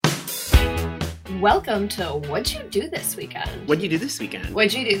Welcome to What'd You Do This Weekend? What'd you do this weekend?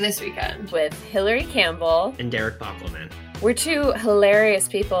 What'd you do this weekend? With Hillary Campbell And Derek Bockelman. We're two hilarious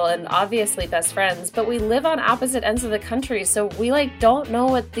people and obviously best friends, but we live on opposite ends of the country, so we don't know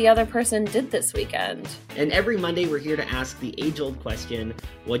what the other person did this weekend. And every Monday we're here to ask the age-old question,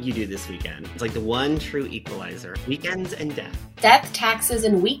 what'd you do this weekend? It's like the one true equalizer. Weekends and death. Death, taxes,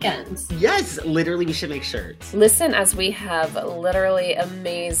 and weekends. Yes! Literally, we should make shirts. Listen as we have literally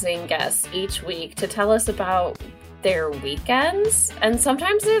amazing guests each week to tell us about their weekends, and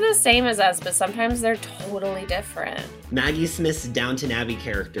sometimes they're the same as us, but sometimes they're totally different. Maggie Smith's Downton Abbey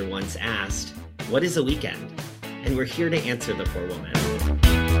character once asked, what is a weekend? And we're here to answer the poor woman.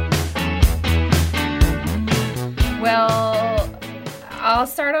 Well, I'll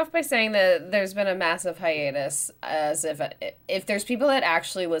start off by saying that there's been a massive hiatus, as if there's people that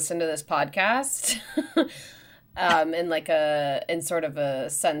actually listen to this podcast, in sort of a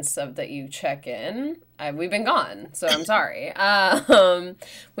sense of that you check in. We've been gone, so I'm sorry.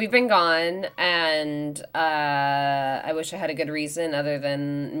 We've been gone, and I wish I had a good reason other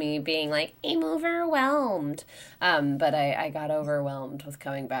than me being like, I'm overwhelmed. But I got overwhelmed with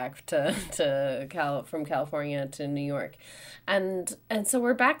coming back from California to New York. And so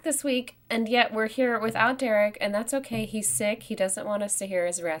we're back this week, and yet we're here without Derek, and that's okay. He's sick. He doesn't want us to hear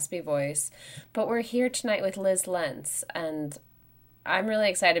his raspy voice. But we're here tonight with Lenz, and I'm really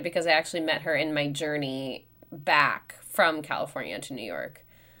excited because I actually met her in my journey back from California to New York.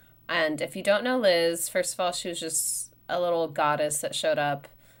 And if you don't know Liz, first of all, she was just a little goddess that showed up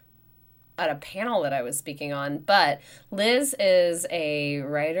at a panel that I was speaking on. But Liz is the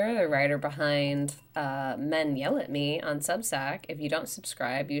writer behind Men Yell at Me on Substack. If you don't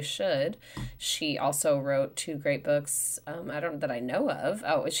subscribe, you should. She also wrote 2 great books that I know of.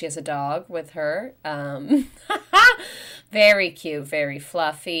 Oh, she has a dog with her. Very cute, very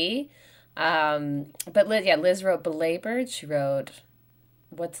fluffy. But Liz wrote Belabored. She wrote,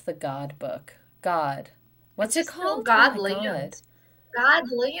 what's the God book? God. What's it called? Godland.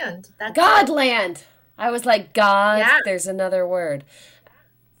 Godland. That's Godland. I was like, God, yeah. There's another word.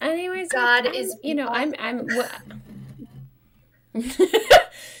 Anyways, God is, I'm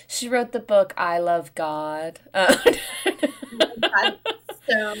she wrote the book I Love God.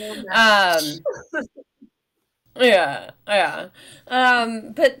 So much. Yeah.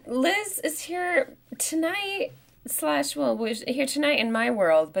 But Liz is here tonight. We're here tonight in my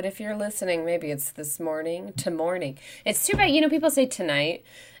world, but if you're listening, maybe it's this morning to morning. It's too bad, people say tonight,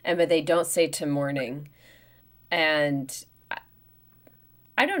 but they don't say to morning. And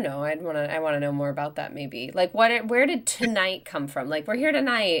I don't know. I want to know more about that. Maybe where did tonight come from? We're here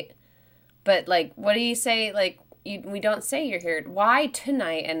tonight, but what do you say? We don't say you're here. Why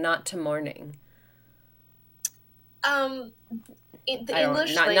tonight and not to morning? The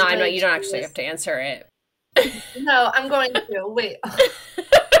English language. No, I'm not. You don't actually have to answer it. No, I'm going to. Wait.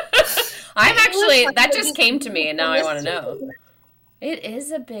 That just came to me, and now I want to know. It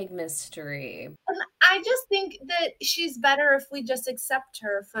is a big mystery. I just think that she's better if we just accept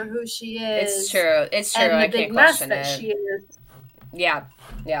her for who she is. It's true. And I can't question it. She is. Yeah.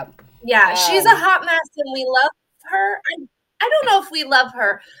 Yeah, she's a hot mess, and we love her. I don't know if we love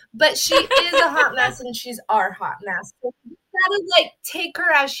her, but she is a hot mess, and she's our hot mess. So we gotta take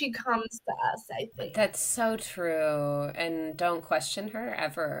her as she comes to us, I think. That's so true. And don't question her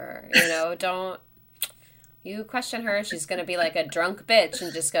ever. Don't you question her. She's gonna be like a drunk bitch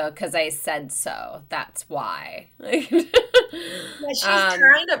and just go, 'cause I said so. That's why. Yeah, she's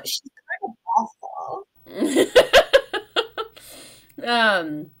kind of awful.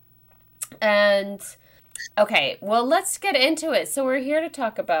 And okay, well, let's get into it. So we're here to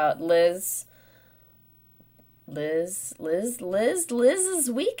talk about Liz's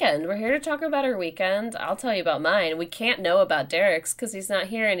weekend. We're here to talk about her weekend. I'll tell you about mine. We can't know about Derek's because he's not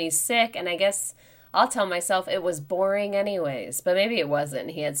here and he's sick. And I guess I'll tell myself it was boring anyways. But maybe it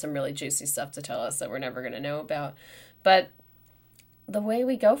wasn't. He had some really juicy stuff to tell us that we're never going to know about. But the way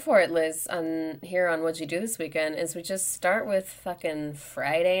we go for it, Liz, here on What'd You Do This Weekend, is we just start with fucking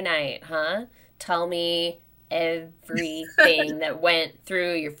Friday night, huh? Tell me everything that went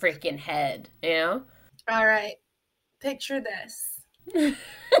through your freaking head, All right. Picture this.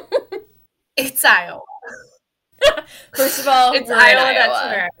 It's Iowa. First of all, it's Iowa. That's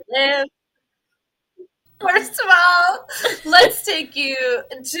where I live. First of all, let's take you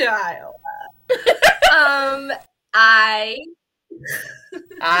to Iowa.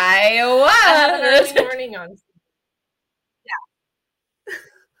 Iowa. I have an early morning on. Yeah.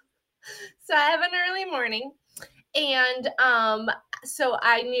 So I have an early morning, and so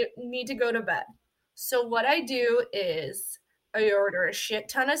I need to go to bed. So what I do is I order a shit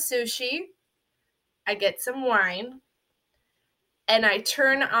ton of sushi, I get some wine, and I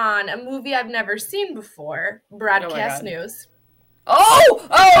turn on a movie I've never seen before, Broadcast News. Oh,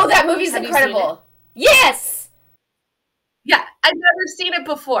 that movie's Have incredible. Yes! Yeah, I've never seen it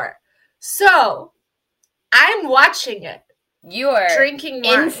before. So, I'm watching it. You're drinking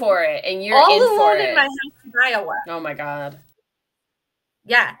wine. in for it, and you're all in for alone it. in my house in Iowa. Oh my God.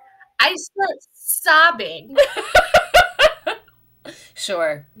 Yeah. I start sobbing.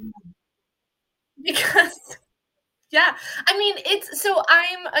 Sure. Because, yeah. I mean, so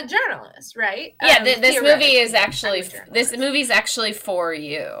I'm a journalist, right? Yeah, this movie is actually, this movie's actually for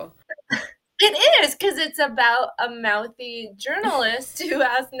you. It is, because it's about a mouthy journalist who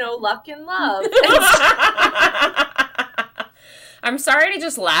has no luck in love. I'm sorry to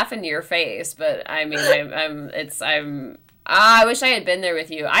just laugh into your face, but I mean, I wish I had been there with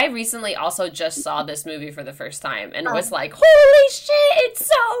you. I recently also just saw this movie for the first time, and was like, holy shit, it's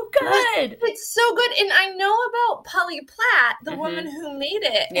so good! It's so good, and I know about Polly Platt, the woman who made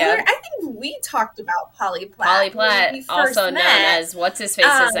it. Yeah. I think we talked about Polly Platt. Polly Platt, also known as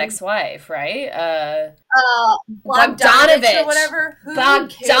what's-his-face's ex-wife, right? Bogdanovich. Or whatever.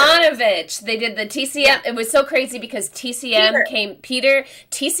 Bogdanovich. They did the TCM. Yeah. It was so crazy because TCM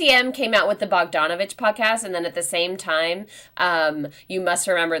came out with the Bogdanovich podcast, and then at the same time, You Must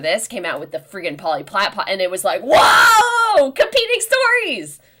Remember This came out with the friggin' Polly Platt and it was like, whoa! Competing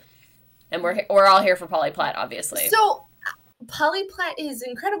stories! And we're all here for Polly Platt, obviously. So Polly Platt is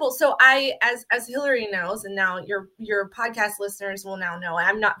incredible. So I, as Hillary knows, and now your podcast listeners will now know,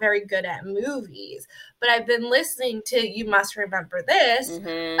 I'm not very good at movies, but I've been listening to You Must Remember This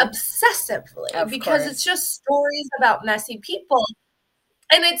obsessively because it's just stories about messy people.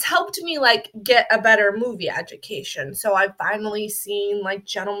 And it's helped me, like, get a better movie education. So I've finally seen, like,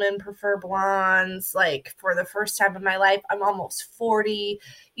 Gentlemen Prefer Blondes, like, for the first time in my life. I'm almost 40,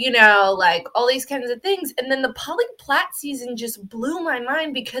 like, all these kinds of things. And then the Polly Platt season just blew my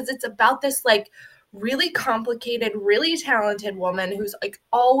mind because it's about this, like, really complicated, really talented woman who's, like,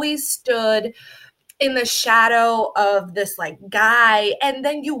 always stood in the shadow of this, like, guy. And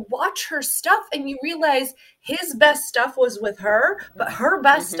then you watch her stuff and you realize his best stuff was with her, but her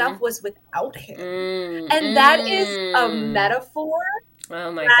best stuff was without him. And that is a metaphor.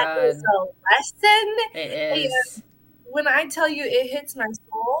 Oh my God. That is a lesson. It is. And when I tell you it hits my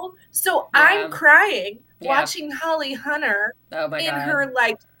soul. So I'm crying watching Holly Hunter in her,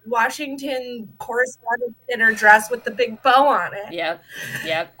 like, Washington correspondence dinner dress with the big bow on it. Yep.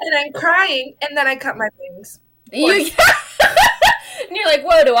 And I'm crying, and then I cut my bangs. And you're like,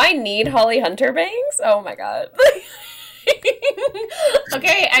 whoa, do I need Holly Hunter bangs? Oh my God.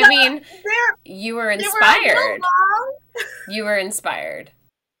 Okay, I mean, you were inspired. You were inspired.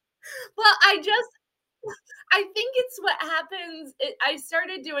 Well, I think it's what happens. I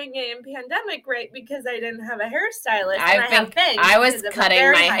started doing it in pandemic, right? Because I didn't have a hairstylist. I was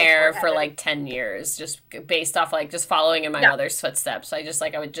cutting my hair for like 10 years, just based off like just following in my mother's footsteps. I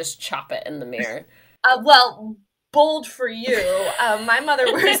would just chop it in the mirror. Well, bold for you. My mother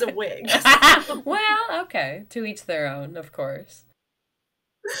wears a wig. Well, okay. To each their own, of course.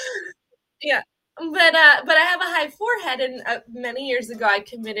 Yeah. But I have a high forehead, and many years ago I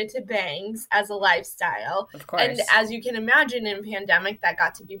committed to bangs as a lifestyle. Of course. And as you can imagine, in pandemic, that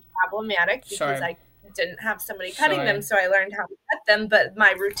got to be problematic because I didn't have somebody cutting them, so I learned how to cut them. But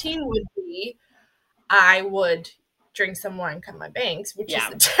my routine would be, I would drink some wine, cut my bangs, which is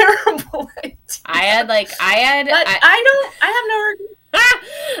a terrible idea. I have no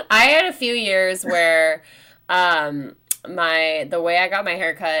regrets. I had a few years where the way I got my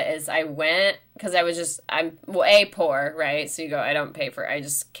hair cut is I went, because I'm poor, right? So you go, I don't pay for it. I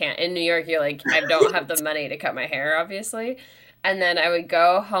just can't. In New York, you're like, I don't have the money to cut my hair, obviously. And then I would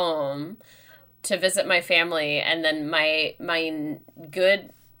go home to visit my family, and then my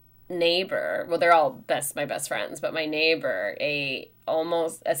good neighbor, well, they're all my best friends, but my neighbor,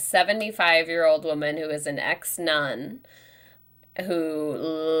 almost a 75-year-old woman who is an ex-nun, who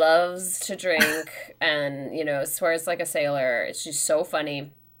loves to drink and, swears like a sailor. She's so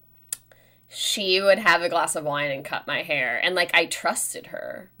funny. She would have a glass of wine and cut my hair. And, like, I trusted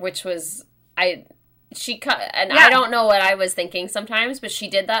her, which was, she cut, and I don't know what I was thinking sometimes, but she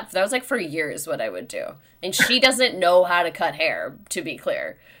did that. That was, like, for years what I would do. And she doesn't know how to cut hair, to be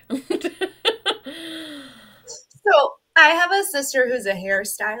clear. So I have a sister who's a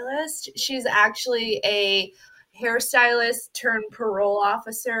hairstylist. She's actually a hairstylist turned parole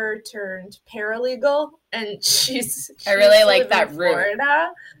officer turned paralegal, and she's I really like that route.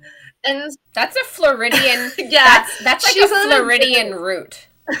 Florida, and that's a Floridian. That's like a Floridian route.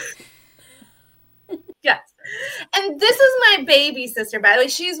 Yes, And this is my baby sister, by the way.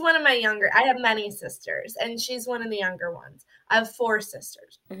 She's one of my younger. I have many sisters, and she's one of the younger ones. I have 4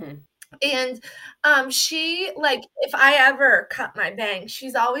 sisters. Mm-hmm. And she, like, if I ever cut my bangs,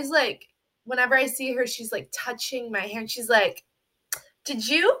 she's always like, whenever I see her, she's like touching my hair. She's like, did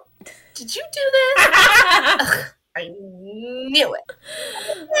you do this? I knew it.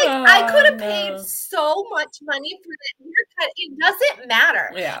 Like, I could have paid so much money for that haircut. It doesn't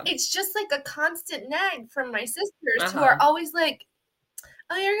matter. Yeah. It's just like a constant nag from my sisters who are always like,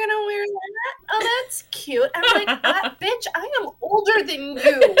 oh, you're gonna wear that? Oh, that's cute. I'm like, bitch, I am older than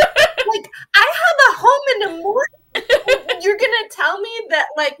you. Like, I have a home in the morning. You're gonna tell me that,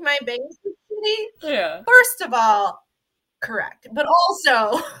 like, my bangs are shitty? Yeah. First of all, correct. But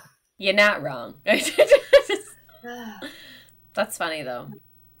also, you're not wrong. That's funny, though.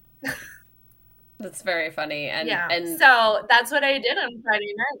 That's very funny. And so that's what I did on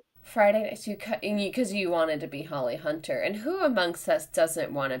Friday night. Friday night, because you wanted to be Holly Hunter, and who amongst us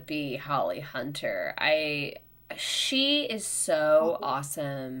doesn't want to be Holly Hunter? She is so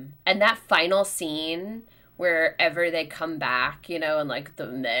awesome, and that final scene wherever they come back, you know, and like the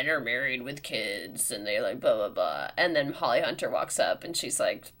men are married with kids, and they like blah blah blah, and then Holly Hunter walks up, and she's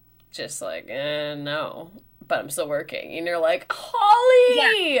like, just like, no, but I'm still working, and you're like,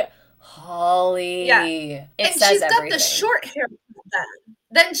 Holly, Holly, It and says she's got everything. The short hair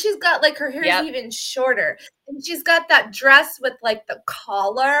then she's got, like, her hair is even shorter. And she's got that dress with, like, the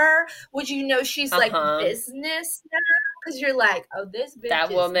collar, which, you know, she's, like, business now. Because you're like, oh, this bitch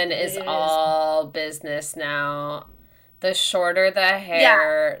that woman is all business now. The shorter the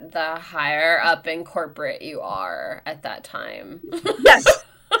hair, the higher up in corporate you are at that time. Yes.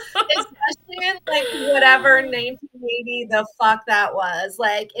 Especially in, like, whatever 1980 the fuck that was.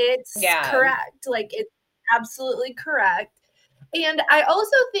 Like, it's correct. Like, it's absolutely correct. And I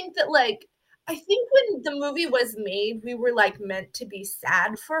also think that, like, I think when the movie was made, we were, like, meant to be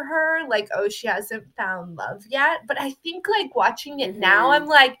sad for her. Like, oh, she hasn't found love yet. But I think, like, watching it now, I'm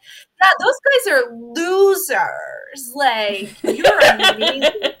like, yeah, those guys are losers. Like, you're amazing.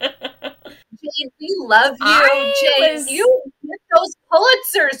 Jane, we love you, Jane. You get those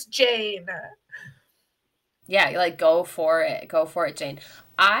Pulitzers, Jane. Yeah, like, go for it. Go for it, Jane.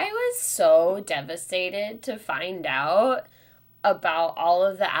 I was so devastated to find out about all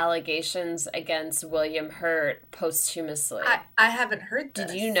of the allegations against William Hurt posthumously. I haven't heard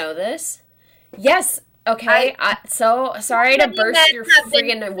this. Did you know this? Yes. Okay. So sorry to burst your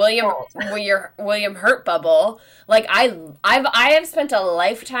friggin' William Hurt bubble. Like, I have spent a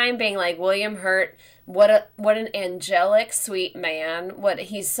lifetime being like, William Hurt, what an angelic, sweet man.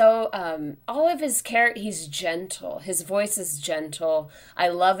 He's so all of his he's gentle. His voice is gentle. I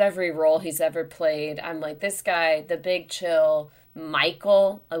love every role he's ever played. I'm like, this guy, the big chill.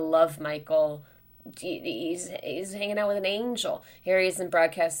 Michael, I love Michael. He's hanging out with an angel. Here he is in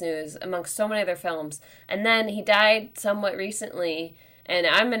Broadcast News, amongst so many other films. And then he died somewhat recently, and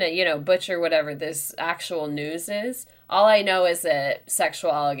I'm going to, butcher whatever this actual news is. All I know is that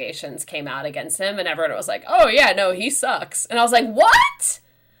sexual allegations came out against him, and everyone was like, oh yeah, no, he sucks. And I was like, what?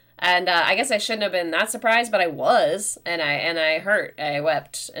 And I guess I shouldn't have been that surprised, but I was, and I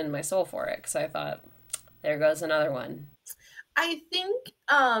wept in my soul for it, because I thought, there goes another one. I think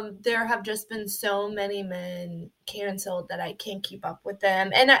there have just been so many men canceled that I can't keep up with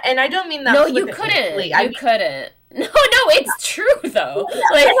them, and I don't mean that. No, you couldn't. You couldn't. No, it's true though.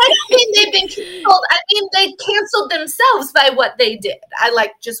 Like, I don't mean they've been canceled. I mean they canceled themselves by what they did. I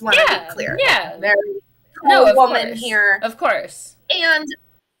just want to be clear. Yeah, very woman course. Here, of course. And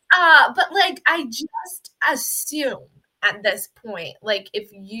but like I just assume at this point, like if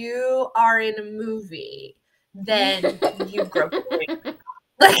you are in a movie, then you broke the ring.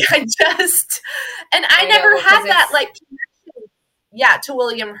 Like I never had that like connection, to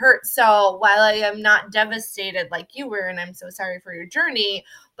William Hurt. So while I am not devastated like you were, and I'm so sorry for your journey,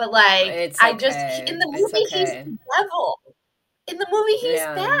 but like in the movie he's the devil. In the movie he's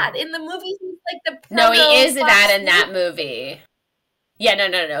bad. In the movie he's like the no, he is bad in that movie. Yeah,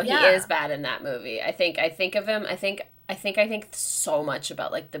 no. He is bad in that movie. I think of him. I think so much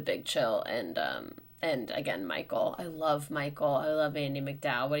about like The Big Chill and again, Michael. I love Michael. I love Andy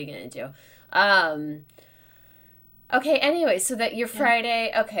McDowell. What are you going to do? Okay, anyway, so that your Friday,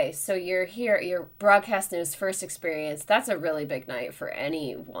 okay, so you're here, your Broadcast News first experience. That's a really big night for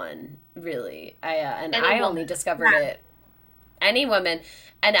anyone, really. I only discovered it. Any woman.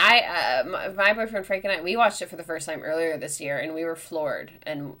 And my boyfriend Frank and I, we watched it for the first time earlier this year, and we were floored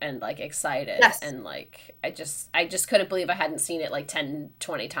and like excited. Yes. And like, I just couldn't believe I hadn't seen it like 10,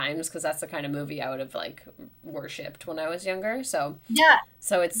 20 times, because that's the kind of movie I would have like worshipped when I was younger. So yeah.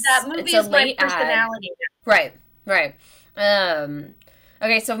 So it's that movie it's is my personality. Right, right.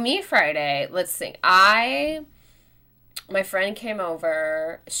 Okay, so me Friday, let's see. My friend came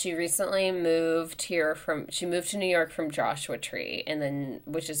over. She recently she moved to New York from Joshua Tree, and then,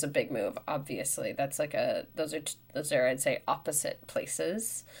 which is a big move, obviously. That's like those are, I'd say, opposite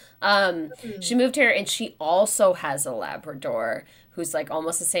places. She moved here, and she also has a Labrador who's like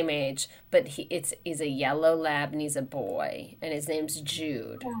almost the same age, but he's a yellow lab, and he's a boy, and his name's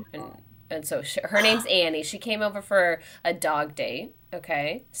Jude. And so her name's Annie. She came over for a dog date.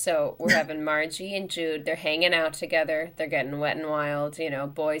 Okay, so we're having Margie and Jude. They're hanging out together. They're getting wet and wild,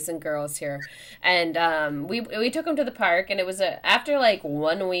 boys and girls here. And we took them to the park, and it was after like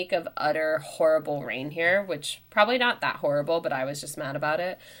 1 week of utter horrible rain here, which probably not that horrible, but I was just mad about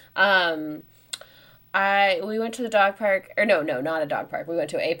it. We went to the dog park, or no, not a dog park. We went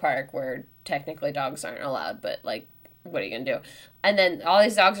to a park where technically dogs aren't allowed, but like, what are you gonna do? And then all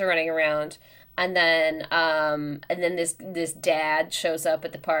these dogs are running around. And then this dad shows up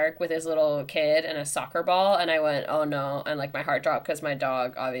at the park with his little kid and a soccer ball, and I went, oh no, and like my heart dropped because my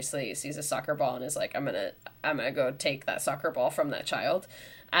dog obviously sees a soccer ball and is like, I'm gonna go take that soccer ball from that child,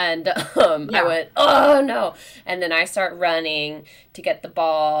 and I went, oh no, and then I start running to get the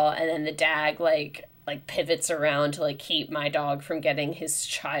ball, and then the dad like pivots around to like keep my dog from getting his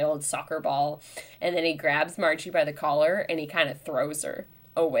child's soccer ball, and then he grabs Margie by the collar and he kind of throws her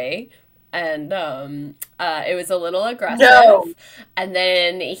away. And it was a little aggressive. No. And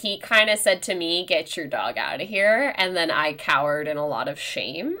then he kind of said to me, get your dog out of here. And then I cowered in a lot of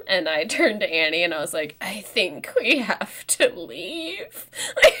shame. And I turned to Annie and I was like, I think we have to leave.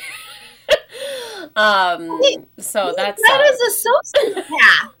 So that's... That is a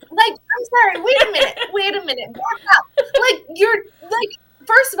sociopath. Like, I'm sorry, wait a minute. Back up. Like,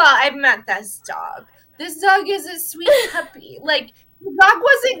 first of all, I've met this dog. This dog is a sweet puppy. Like, the dog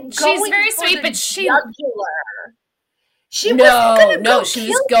wasn't going She's very for sweet, the but she... jugular. She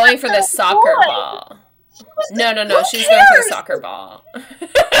was going for the soccer ball. No, she's going for the soccer ball.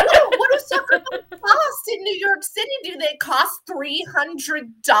 What do soccer balls cost in New York City? Do they cost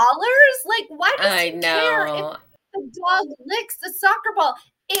 $300? Like, why does he care if the dog licks the soccer ball?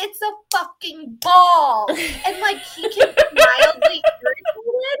 It's a fucking ball. And, like, he can be mildly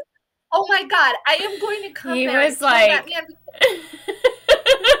irritated. Oh, my God. I am going to come there and that man. He can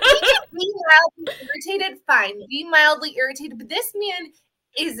be mildly irritated. Fine. Be mildly irritated. But this man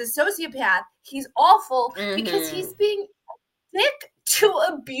is a sociopath. He's awful because he's being sick to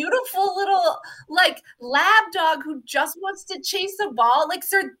a beautiful little, like, lab dog who just wants to chase a ball. Like,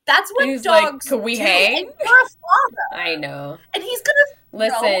 sir, that's what he's dogs like, can we do. hang? And you're a father. I know. And he's gonna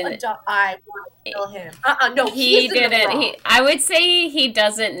listen. I want to kill him. No, he didn't. I would say he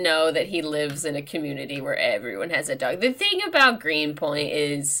doesn't know that he lives in a community where everyone has a dog. The thing about Greenpoint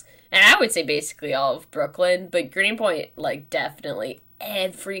is, and I would say basically all of Brooklyn, but Greenpoint, like, definitely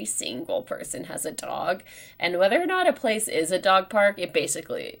every single person has a dog. And whether or not a place is a dog park, it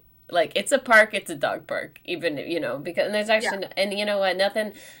basically, like, it's a park, it's a dog park, even, because, and there's actually, and you know what,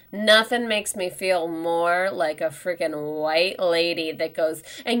 nothing makes me feel more like a freaking white lady that goes,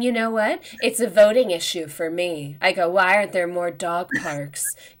 and you know what, it's a voting issue for me. I go, why aren't there more dog parks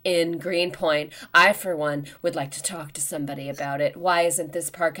in Greenpoint? I, for one, would like to talk to somebody about it. Why isn't this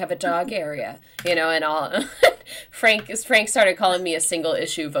park have a dog area? And all. Frank started calling me a single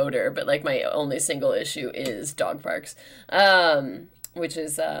issue voter, but like my only single issue is dog parks. Which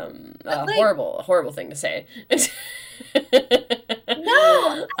is a horrible thing to say.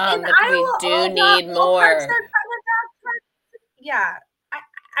 No, we do need more. Yeah,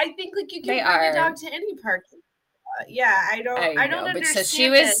 I think like you can bring a dog to any park. I don't understand. So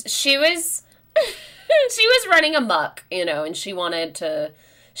she was running amok, and she wanted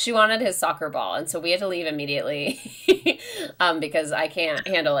his soccer ball, and so we had to leave immediately because I can't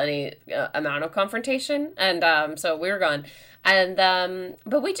handle any amount of confrontation, and so we were gone. And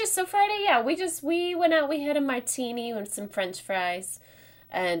but Friday, we went out, we had a martini and some French fries,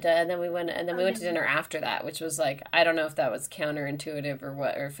 and then we went to dinner after that, which was like, I don't know if that was counterintuitive or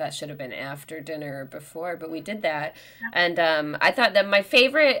what, or if that should have been after dinner or before, but we did that. And I thought that my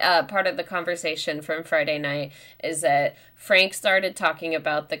favorite part of the conversation from Friday night is that Frank started talking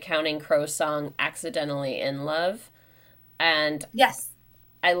about the Counting Crows song "Accidentally in Love," and yes.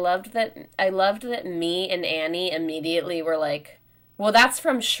 I loved that me and Annie immediately were like, well, that's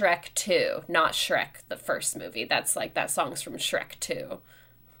from Shrek 2, not Shrek, the first movie. That's like, that song's from Shrek 2.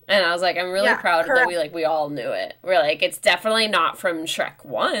 And I was like, I'm really proud that we all knew it. We're like, it's definitely not from Shrek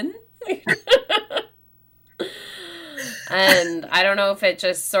 1. And I don't know if it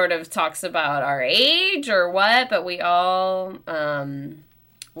just sort of talks about our age or what, but we all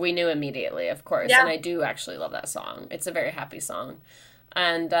We knew immediately, of course. Yeah. And I do actually love that song. It's a very happy song.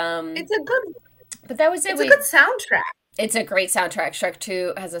 And It's a good but that was it. it's a good soundtrack. It's a great soundtrack. Shrek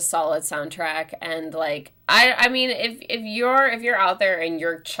 2 has a solid soundtrack, and like I mean if you're out there and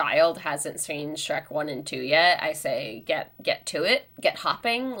your child hasn't seen Shrek 1 and 2 yet, I say get to it. Get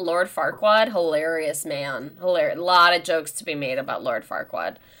hopping. Lord Farquaad, hilarious man. Hilarious. A lot of jokes to be made about Lord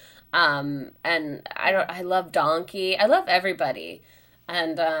Farquaad. And I love Donkey. I love everybody.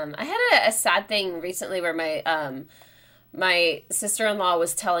 And I had a sad thing recently where my sister-in-law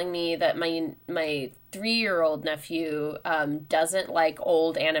was telling me that my 3-year-old nephew doesn't like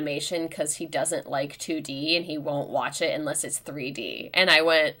old animation because he doesn't like 2D and he won't watch it unless it's 3D. And I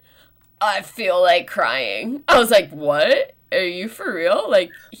went, I feel like crying. I was like, what? Are you for real?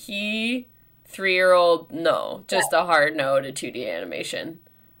 Like, 3-year-old, no. Just a hard no to 2D animation.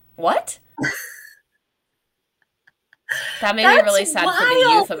 What? That made me really sad for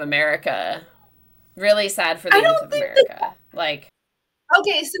the youth of America. Really sad for the youth of America. Like,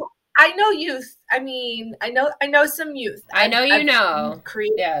 okay, so I know youth. I mean, I know some youth. I know you know.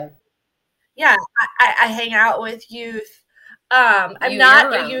 Yeah. Yeah, I hang out with youth. I'm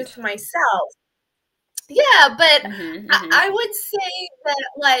not a youth myself. Yeah, but I would say that,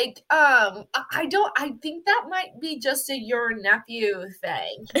 like, I think that might be just a your nephew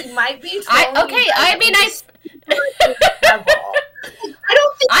thing. He might be level. I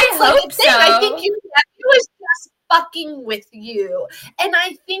don't think I hope a thing. so. I think your nephew is just fucking with you. And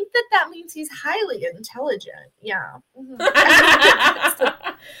I think that means he's highly intelligent. Yeah.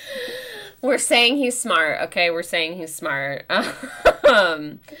 We're saying he's smart, okay? We're saying he's smart. I'm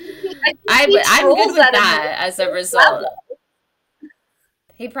good with that as a result.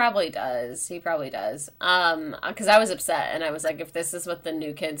 He probably does. Because I was upset, and I was like, if this is what the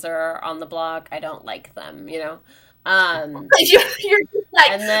new kids are on the block, I don't like them, you know? You're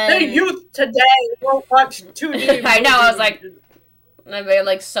like, and then, the youth today won't watch 2D. I know, I was like, I'm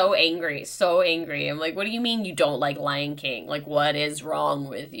like so angry. I'm like, what do you mean you don't like Lion King? Like, what is wrong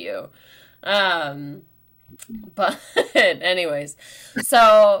with you? But anyways,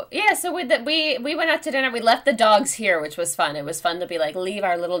 so yeah, so we went out to dinner. We left the dogs here, which was fun. It was fun to be like, leave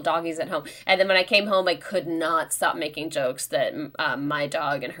our little doggies at home. And then when I came home, I could not stop making jokes that my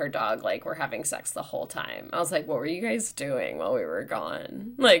dog and her dog like were having sex the whole time. I was like, what were you guys doing while we were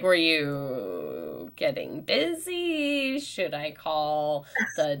gone? Like, were you getting busy? Should I call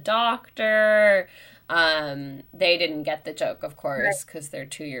the doctor? They didn't get the joke, of course, because they're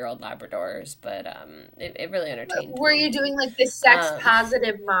 2-year-old Labradors, but it really entertained me. Were you doing like the sex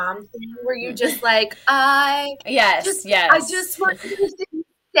positive mom thing? Were you just like, yes. I just want you to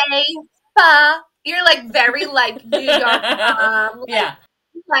say, you're like very like New York mom. Like, yeah.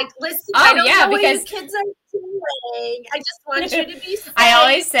 Like, listen, I don't know what you kids are doing. I just want you to be safe. I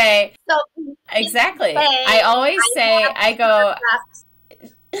always say, exactly. I always say, I go...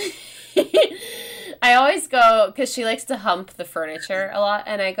 I always go, because she likes to hump the furniture a lot,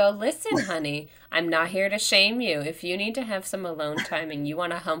 and I go, listen, honey, I'm not here to shame you. If you need to have some alone time and you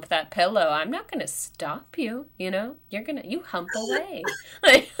want to hump that pillow, I'm not going to stop you, you know? You hump away.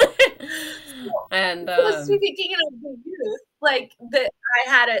 And, speaking of the youth, like,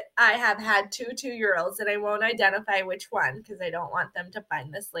 I have had 2-year-olds, and I won't identify which one, because I don't want them to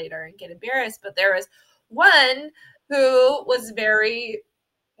find this later and get embarrassed, but there was one who was very...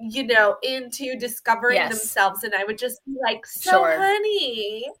 into discovering themselves, and I would just be like,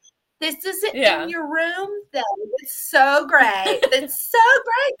 honey, this isn't in your room then. It's so great. It's so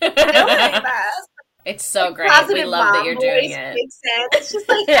great doing this. It's so great. We love that you're doing it. It's just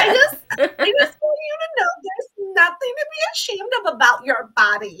like, I just want you to know there's nothing to be ashamed of about your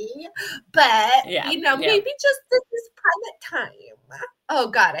body, but maybe just this is private time. Oh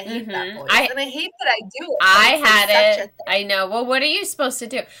God, I hate that voice, and I hate that I do it. I had it. I know. Well, what are you supposed to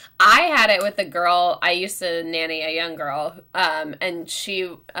do? I had it with a girl. I used to nanny a young girl, and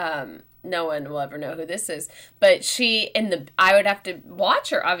she, no one will ever know who this is, but I would have to watch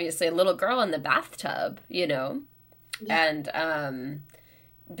her, obviously, a little girl in the bathtub, and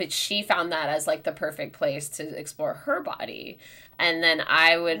but she found that as like the perfect place to explore her body, and then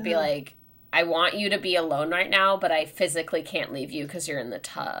I would be like, I want you to be alone right now, but I physically can't leave you because you're in the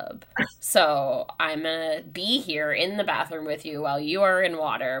tub. So I'm going to be here in the bathroom with you while you are in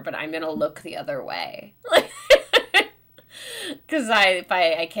water, but I'm going to look the other way. Because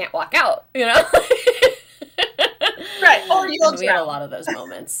I can't walk out, Right. Or you'll drown. We had a lot of those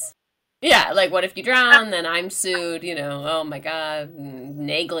moments. Yeah, like, what if you drown? Then I'm sued, oh my God,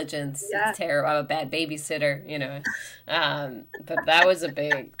 negligence. Yeah. It's terrible. I'm a bad babysitter, But that was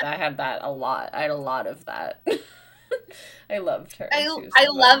I had that a lot. I had a lot of that. I loved her. I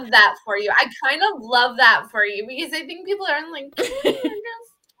love that for you. I kind of love that for you because I think people are like, oh, they're just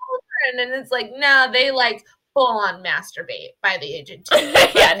children. And it's like, no, they like full on masturbate by the age of 2.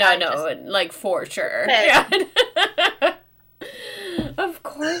 Yeah, no, like for sure. Yeah. Of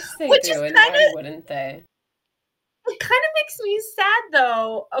course they do, and why wouldn't they? It kind of makes me sad,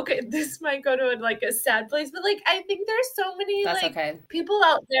 though. Okay, this might go to like a sad place, but like I think there's so many people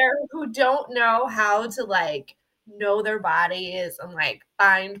out there who don't know how to like know their bodies and like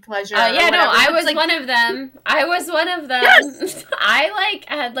find pleasure. Yeah, no, I was like, one of them. I was one of them. Yes! I like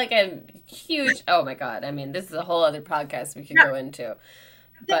had like a huge. Oh my god! I mean, this is a whole other podcast we could go into.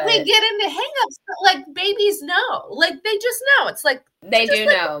 But we get into hangups, but like babies know, like they just know. It's like they do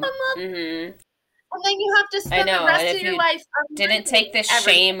know. Mm-hmm. And then you have to spend the rest of your life. Didn't take the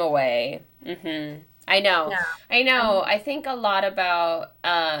shame away. Mm-hmm. I know. Yeah. I know. I think a lot about.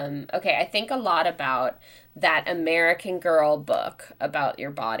 I think a lot about that American Girl book about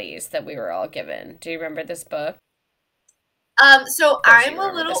your bodies that we were all given. Do you remember this book? So I'm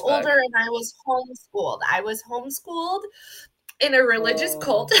a little older, and I was homeschooled. I was homeschooled in a religious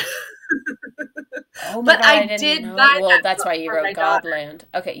cult. Oh my god! I did buy. Well, that's why you wrote Godland.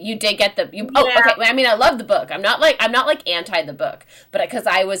 Okay, you did get the. Okay. I mean, I love the book. I'm not like anti the book, but because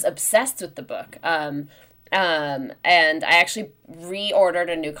I was obsessed with the book. And I actually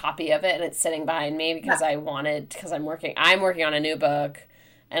reordered a new copy of it, and it's sitting behind me because I'm working on a new book,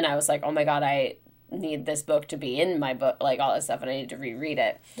 and I was like, oh my god, I need this book to be in my book, like all this stuff, and I need to reread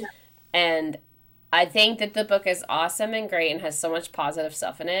it. Yeah. And I think that the book is awesome and great and has so much positive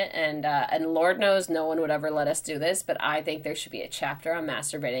stuff in it. And Lord knows no one would ever let us do this, but I think there should be a chapter on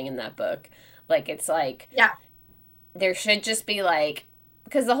masturbating in that book. Like, it's like, there should just be like,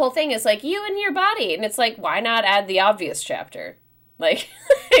 because the whole thing is like you and your body. And it's like, why not add the obvious chapter? Like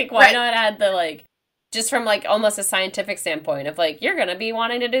why not add the like, just from like almost a scientific standpoint of like, you're going to be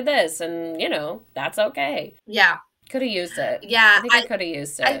wanting to do this. And, you know, that's okay. Yeah. Could have used it. Yeah. I think I could have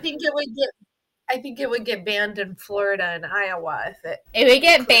used it. I think it would get banned in Florida and Iowa if it would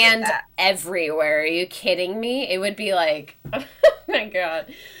get banned everywhere. Are you kidding me? It would be like, oh my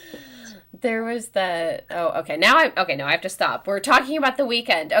god. There was that. Oh, okay. Now I have to stop. We're talking about the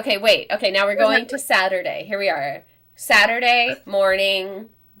weekend. Okay, wait. Okay, now we're going to Saturday. Here we are. Saturday morning,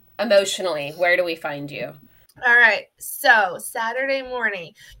 emotionally, where do we find you? All right. So, Saturday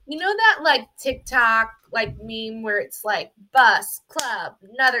morning. You know that like TikTok like meme where it's like bus, club,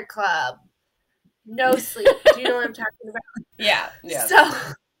 another club, no sleep. Do you know what I'm talking about? Yeah.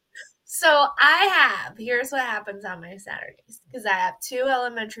 So here's what happens on my Saturdays, because I have 2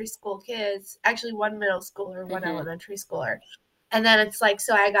 elementary school kids, actually 1 middle schooler, 1 elementary schooler. And then it's like,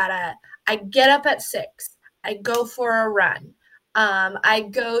 so I get up at 6, I go for a run. I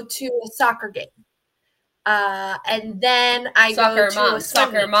go to a soccer game. And then I go to a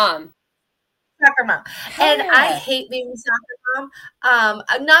soccer mom. And I hate being soccer mom.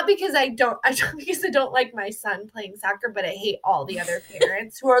 Not because I don't like my son playing soccer, but I hate all the other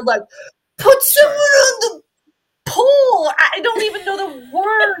parents who are like, put someone on the pole. I don't even know the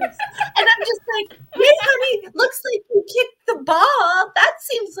words. And I'm just like, hey honey, looks like you kicked the ball. That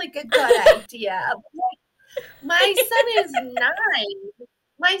seems like a good idea. My son is 9.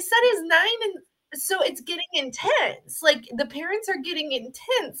 And so it's getting intense. Like the parents are getting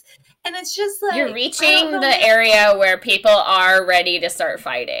intense, and it's just like you're reaching the area where people are ready to start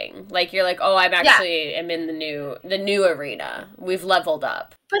fighting. Like you're like, oh, I'm in the new arena. We've leveled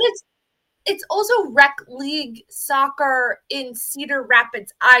up. But it's also rec league soccer in Cedar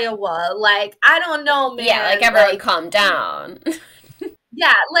Rapids, Iowa. Like I don't know, man. Yeah, like everyone calm down.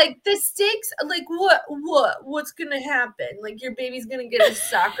 Yeah, like the stakes, like what's gonna happen? Like your baby's gonna get a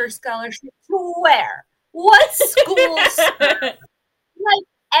soccer scholarship to where? What school? Like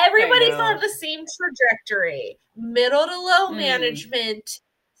everybody's on the same trajectory, middle to low management,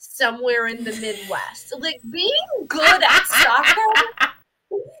 somewhere in the Midwest. Like being good at soccer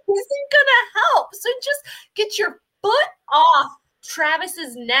isn't gonna help. So just get your foot off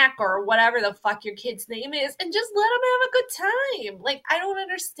Travis's neck or whatever the fuck your kid's name is, and just let him have a good time. Like I don't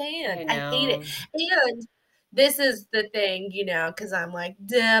understand. I hate it. And this is the thing, you know, because I'm like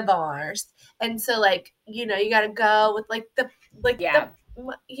divorced, and so like you know you got to go with like the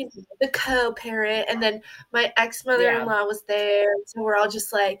the co-parent, and then my ex-mother-in-law was there, so we're all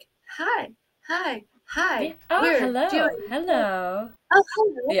just like hi. Yeah. Oh, hello. Oh, hello.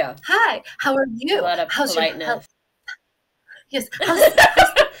 Yeah. Hi. How are you? A lot of politeness. Yes.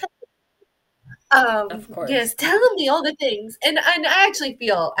 Of course. Yes, telling me all the things. And I actually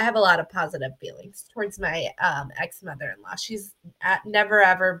feel I have a lot of positive feelings towards my ex-mother-in-law. She's never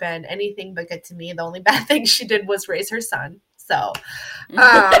ever been anything but good to me. The only bad thing she did was raise her son. So,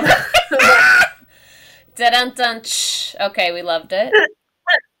 Dun-dun-dun. Okay, we loved it.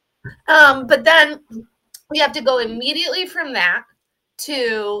 But then we have to go immediately from that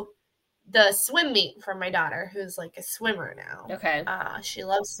to the swim meet for my daughter, who's like a swimmer now. Okay. She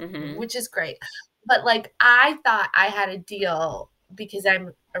loves, which is great. But like, I thought I had a deal because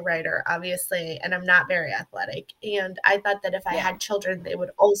I'm a writer, obviously, and I'm not very athletic. And I thought that if I had children, they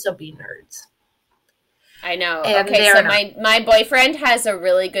would also be nerds. I know. And okay, so my boyfriend has a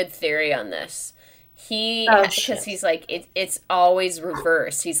really good theory on this. Because he's like, it's always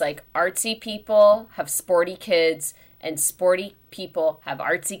reversed. He's like, artsy people have sporty kids, and sporty people have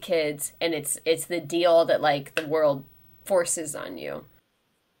artsy kids, and it's the deal that like the world forces on you.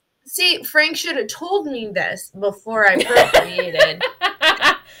 See, Frank should have told me this before I procreated.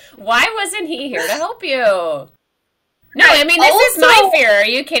 Why wasn't he here to help you? No, I mean, this is my fear. Are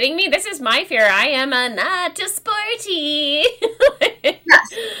you kidding me? This is my fear. I am not too sporty. Yes.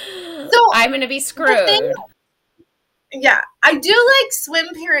 So I'm going to be screwed. Yeah, I do like swim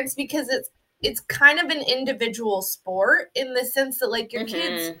parents because it's kind of an individual sport in the sense that like your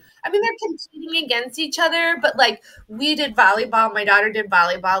kids, I mean, they're competing against each other, but like we did volleyball. My daughter did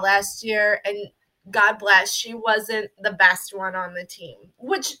volleyball last year, and God bless, she wasn't the best one on the team,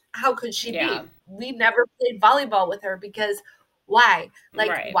 which how could she be? We never played volleyball with her because why?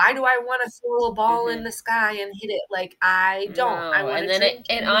 Like, why do I want to throw a ball in the sky and hit it? Like, I don't. No, I want and to then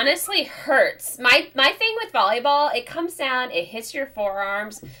it honestly hurts. My thing with volleyball, it comes down, it hits your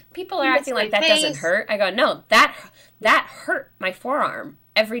forearms. People are acting like that doesn't hurt. I go, no, that hurt my forearm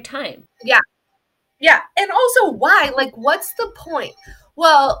every time. Yeah, and also why? Like, what's the point?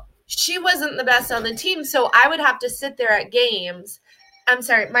 Well, she wasn't the best on the team, so I would have to sit there at games. I'm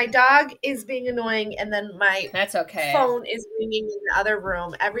sorry, my dog is being annoying, and then my phone is ringing in the other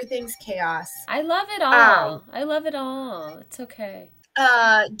room. Everything's chaos. I love it all. I love it all. It's okay.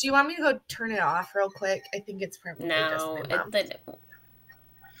 Do you want me to go turn it off real quick? I think it's probably just my mom.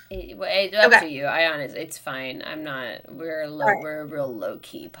 It's up to you. I honestly, it's fine. I'm not. We're a real low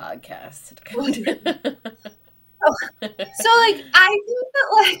key podcast. So like,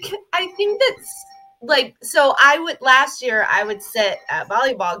 I think that's like, so last year I would sit at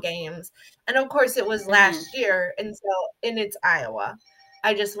volleyball games, and of course it was last year, and it's Iowa.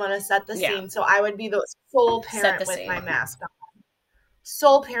 I just want to set the scene. So I would be the sole parent with my mask on.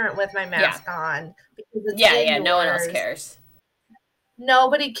 Sole parent with my mask on. Because it's indoors. No one else cares.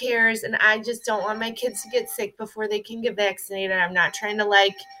 Nobody cares, and I just don't want my kids to get sick before they can get vaccinated. I'm not trying to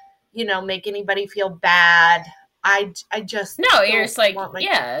make anybody feel bad. I just you're just like,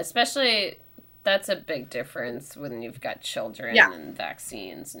 especially that's a big difference when you've got children and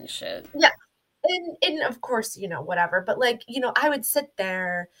vaccines and shit. Yeah. And of course, whatever. But I would sit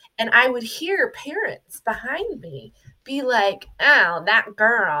there and I would hear parents behind me be like, oh, that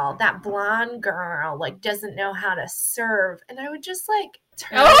girl, that blonde girl, doesn't know how to serve. And I would just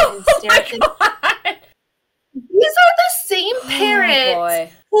turn and stare at them. These are the same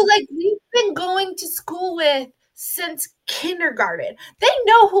parents who we've been going to school with since kindergarten. They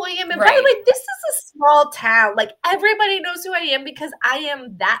know who I am. And by the way, this is a small town. Everybody knows who I am because I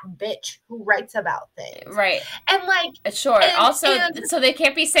am that bitch who writes about things. Right. And sure. Also, so they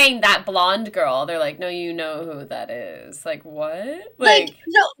can't be saying that blonde girl. They're like, no, you know who that is. What?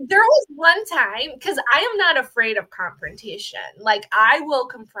 No, there was one time, because I am not afraid of confrontation. I will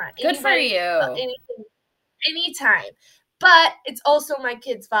confront anybody. Good for you. Anytime. But it's also my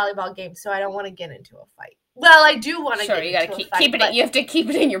kids' volleyball game, so I don't want to get into a fight. Well, I do want to get into a fight. Keep it. You have to keep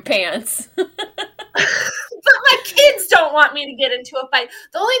it in your pants. But my kids don't want me to get into a fight.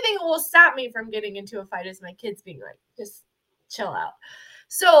 The only thing that will stop me from getting into a fight is my kids being like, just chill out.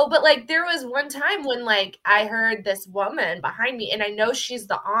 So, but there was one time when I heard this woman behind me, and I know she's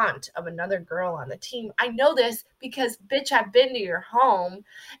the aunt of another girl on the team. I know this because, bitch, I've been to your home,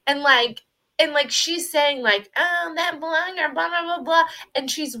 and she's saying oh, that blonde girl, blah, blah, blah, blah. And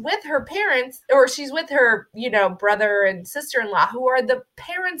she's with her parents, or she's with her, brother and sister-in-law, who are the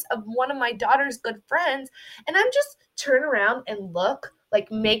parents of one of my daughter's good friends. And I'm just turn around and look,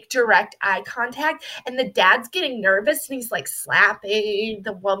 make direct eye contact. And the dad's getting nervous, and he's slapping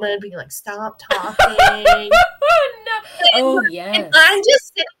the woman, being stop talking. Oh, yes. And I'm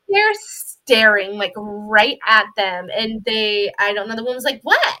just sitting there staring right at them, and I don't know, the woman's like,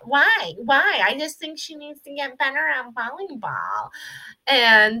 what? Why? I just think she needs to get better at volleyball.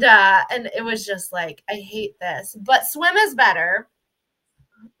 And it was just I hate this, but swim is better.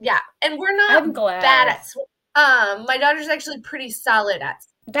 Yeah. And we're I'm not bad glad. at swimming. My daughter's actually pretty solid at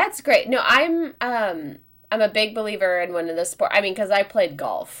That's great. No, I'm a big believer in one of the sport. I mean, because I played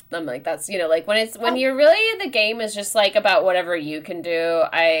golf. I'm like, that's, like when swimming. you're really the game is just like about whatever you can do.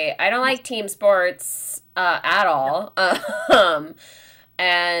 I don't like team sports at all.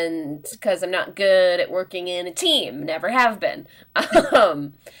 And because I'm not good at working in a team, never have been.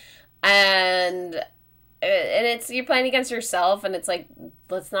 Um, and it's you're playing against yourself, and it's like,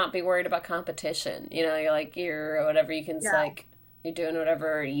 let's not be worried about competition. You're like, you're whatever you can. It's Yeah. like you're doing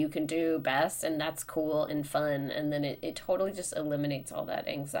whatever you can do best, and that's cool and fun. And then it totally just eliminates all that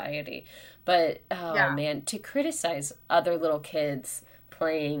anxiety. But oh Yeah. man, to criticize other little kids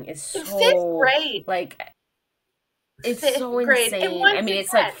playing is In fifth so grade. like it's Fifth so grade. And insane. I once mean,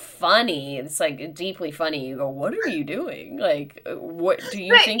 it's like again, funny. It's like deeply funny. You go, what are you doing? Like, what do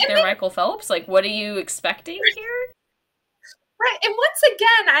you right. think And they're Michael Phelps? Like, what are you expecting here? right. And once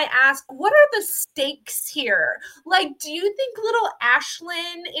again, I ask, what are the stakes here? Like, do you think little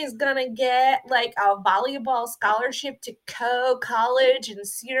Ashlyn is going to get like a volleyball scholarship to College in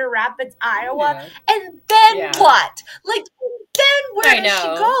Cedar Rapids, Iowa? Yeah. And then Yeah. what? Like, then where I does she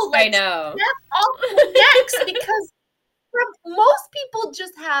know. go? I Like, know. that's also next because most people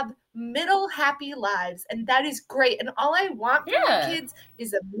just have middle happy lives, and that is great. And all I want for my Yeah. kids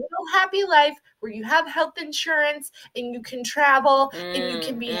is a middle happy life where you have health insurance and you can travel and you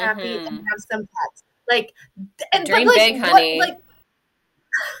can be happy and Mm-hmm. have some pets. Like, and but Dream like big, what? honey. Like,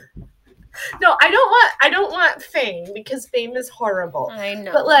 no, I don't want fame because fame is horrible. I But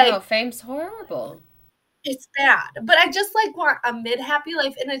know. No, like, fame's horrible. it's bad. But I just like want a mid happy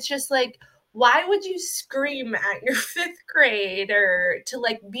life, and it's just like, why would you scream at your fifth grader to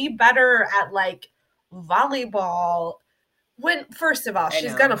like be better at like volleyball when first of all I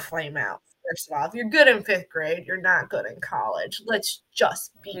she's gonna know. flame out? First of all, if you're good in fifth grade, you're not good in college. Let's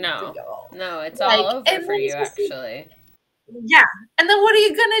just be No. real. No, it's all Like, over and for then you, it's just like, actually. yeah. And then what are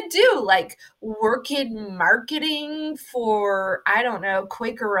you gonna do? Like work in marketing for, I don't know,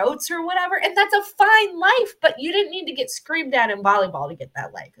 Quaker Oats or whatever. And that's a fine life, but you didn't need to get screamed at in volleyball to get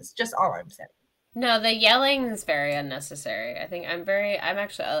that life. It's just all I'm saying. No, the yelling is very unnecessary. I think I'm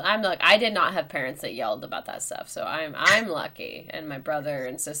like, I did not have parents that yelled about that stuff, so I'm lucky, and my brother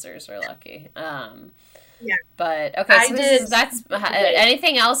and sisters are lucky. Yeah. But okay, I so did. that's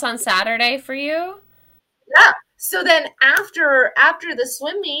anything else on Saturday for you? Yeah. So then after the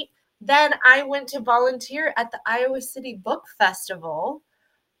swim meet, then I went to volunteer at the Iowa City Book Festival.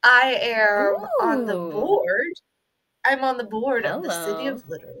 I am on the Ooh, board. I'm on the board of the City hello. of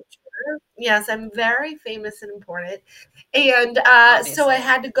Literature. Yes, I'm very famous and important. And so I Obviously.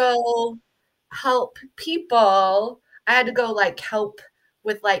 had to go help people. I had to go like help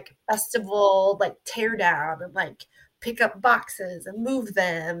with like festival, like tear down and like pick up boxes and move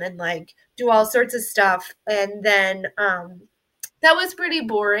them and like do all sorts of stuff. And then that was pretty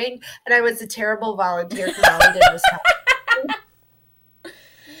boring. And I was a terrible volunteer because all I did was help.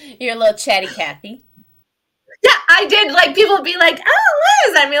 You're a little chatty Cathy. Yeah, I did. Like people would be like, "Oh,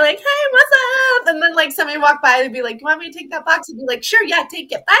 Liz," I'd be like, "Hey, what's up?" And then like somebody walk by, they'd be like, "You want me to take that box?" I'd be like, "Sure, yeah,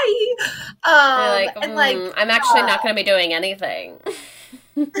 take it, bye." You're like, And like, I'm actually not going to be doing anything.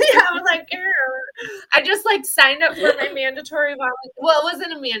 yeah, I was like, I just like signed up for my mandatory volunteer. Well, it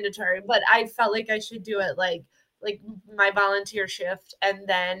wasn't a mandatory, but I felt like I should do it like my volunteer shift, and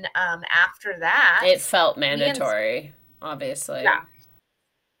then after that, It felt me and mandatory, obviously. yeah.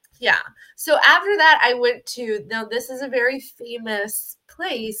 Yeah. So after that, I went to, now this is a very famous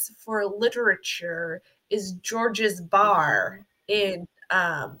place for literature, is George's Bar in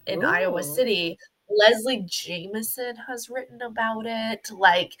Iowa Ooh. City. Leslie Jameson has written about it.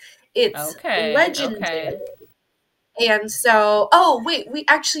 Like it's Okay. legendary. Okay. And so, oh wait,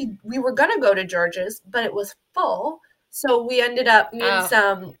 we were gonna go to George's, but it was full. So we ended up, me and Oh,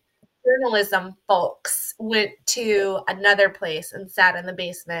 some journalism folks went to another place and sat in the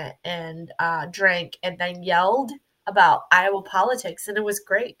basement and drank and then yelled about Iowa politics, and it was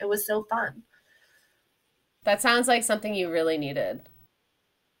great. It was so fun. that sounds like something you really needed.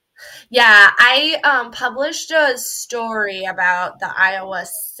 Yeah, I published a story about the Iowa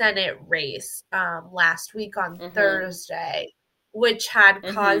Senate race last week on Mm-hmm. Thursday, which had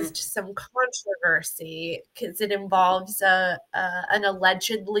Mm-hmm. caused some controversy because it involves an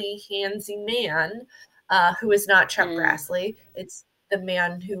allegedly handsy man who is not Chuck Mm. Grassley. It's the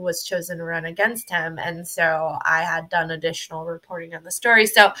man who was chosen to run against him. And so I had done additional reporting on the story.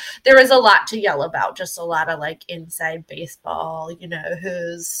 So there was a lot to yell about, just a lot of like inside baseball,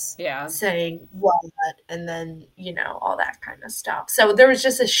 who's Yeah. saying what, and then, all that kind of stuff. So there was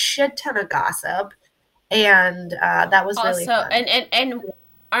just a shit ton of gossip, and that was really Also, fun.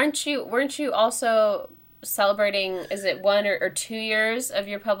 weren't you also celebrating, is it 1 or 2 years of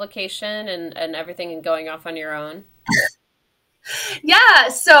your publication and everything and going off on your own? Yeah.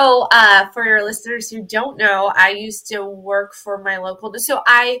 So, for your listeners who don't know, I used to work for my local. So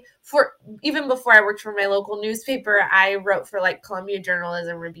even before I worked for my local newspaper, I wrote for like Columbia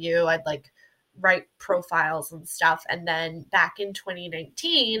Journalism Review. I'd like write profiles and stuff. And then back in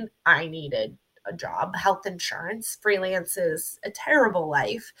 2019, I needed a job. Health insurance. Freelance is a terrible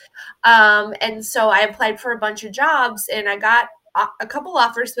life. And so I applied for a bunch of jobs and I got a couple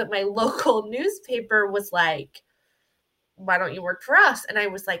offers, but my local newspaper was like, why don't you work for us? And I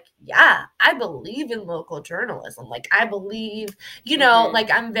was like, yeah, I believe in local journalism. Like, I believe,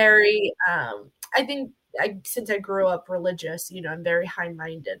 like I'm very, I think since I grew up religious, I'm very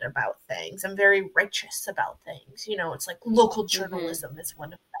high-minded about things. I'm very righteous about things. It's like local journalism is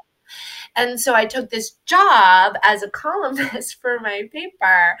one of them. And so I took this job as a columnist for my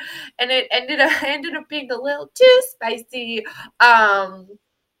paper, and it ended up being a little too spicy.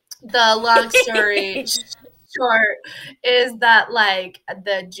 The long story short is that like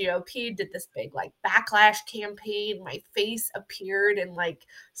the GOP did this big like backlash campaign. My face appeared in like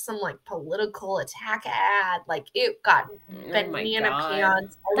some like political attack ad. Like it got banana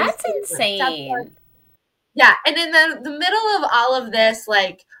pants. That's insane. Yeah, and in the middle of all of this,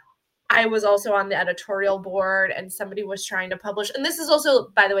 like I was also on the editorial board and somebody was trying to publish, and this is also,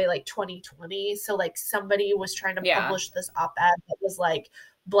 by the way, like 2020. So like somebody was trying to publish this op-ed that was like,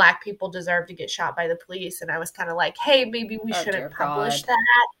 Black people deserve to get shot by the police. And I was kind of like, hey, maybe we shouldn't publish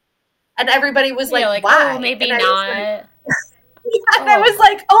that. And everybody was like, why? Oh, maybe not. And I was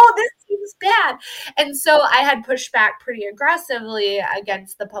like, oh, this seems bad. And so I had pushed back pretty aggressively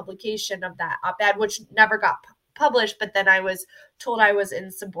against the publication of that op-ed, which never got published. But then I was told I was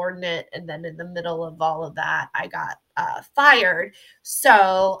insubordinate. And then in the middle of all of that, I got fired.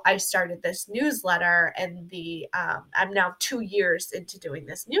 So I started this newsletter, and I'm now 2 years into doing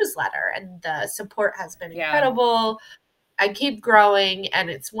this newsletter, and the support has been incredible. I keep growing and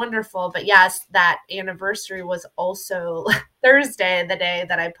it's wonderful. But yes, that anniversary was also Thursday, the day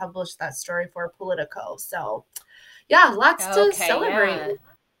that I published that story for Politico. So yeah, lots to celebrate.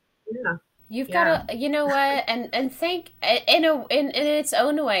 Yeah. You've got to, you know what, and thank, in its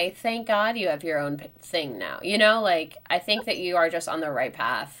own way, thank God you have your own thing now. Like, I think that you are just on the right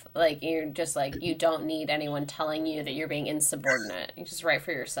path. Like, you're just like, you don't need anyone telling you that you're being insubordinate. You just write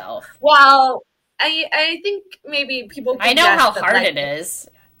for yourself. Well, I think maybe people I know how hard it is.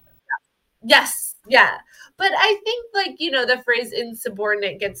 Yes. Yeah. But I think like, the phrase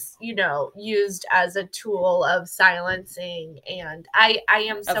insubordinate gets, used as a tool of silencing. And I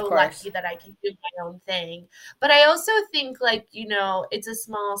am so lucky that I can do my own thing. But I also think like, it's a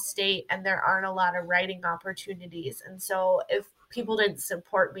small state and there aren't a lot of writing opportunities. And so if people didn't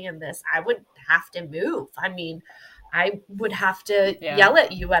support me in this, I would have to move. I mean, I would have to yell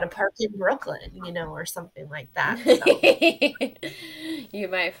at you at a park in Brooklyn, or something like that. So. You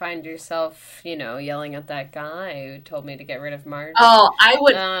might find yourself, yelling at that guy who told me to get rid of Marge. Oh, I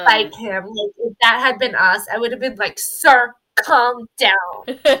would like him. Like, if that had been us, I would have been like, sir, calm down.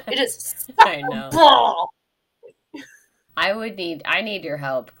 It is I know. Ball. I need your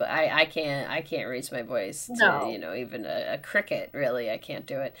help. I can't raise my voice to, even a cricket, really. I can't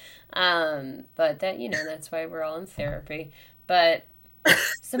do it. But that, that's why we're all in therapy. But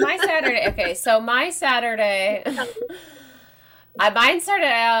so my Saturday, mine started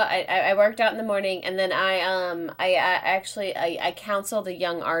out, I worked out in the morning, and then I counseled a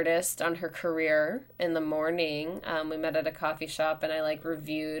young artist on her career in the morning. We met at a coffee shop and I like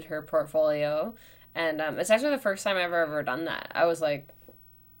reviewed her portfolio. And it's actually the first time I've ever done that. I was like,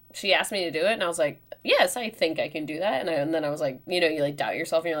 she asked me to do it, and I was like, yes, I think I can do that. And then I was like, you like doubt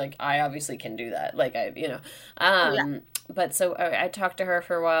yourself, and you're like, I obviously can do that. Like, But so I talked to her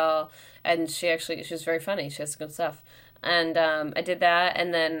for a while, and she was very funny. She has good stuff. And I did that,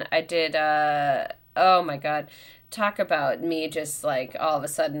 and then I did, oh my God, talk about me just like all of a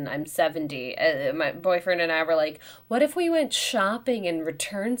sudden I'm 70. My boyfriend and I were like, what if we went shopping and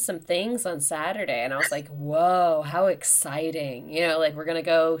returned some things on Saturday? And I was like, whoa, how exciting. Like we're going to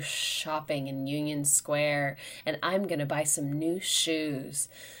go shopping in Union Square and I'm going to buy some new shoes.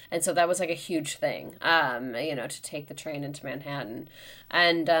 And so that was like a huge thing, to take the train into Manhattan.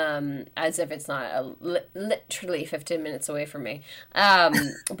 And as if it's not literally 15 minutes away from me.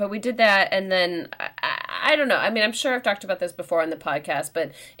 But we did that. And then I don't know. I mean, I'm sure I've talked about this before on the podcast,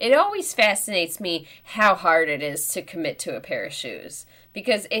 but it always fascinates me how hard it is to commit to a pair of shoes.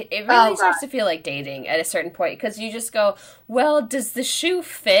 Because it really starts to feel like dating at a certain point. Because you just go, well, does the shoe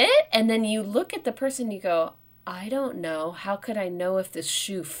fit? And then you look at the person and you go, I don't know. How could I know if this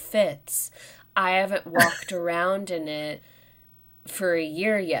shoe fits? I haven't walked around in it for a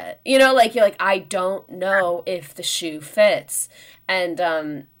year yet. You know, like, you're like, I don't know if the shoe fits. And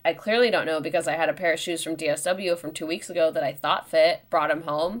I clearly don't know because I had a pair of shoes from DSW from 2 weeks ago that I thought fit, brought them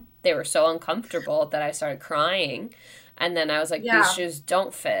home. They were so uncomfortable that I started crying. And then I was like, these shoes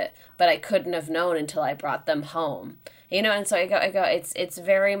don't fit, but I couldn't have known until I brought them home. You know, and so I go, it's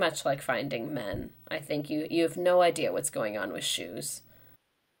very much like finding men. I think you have no idea what's going on with shoes.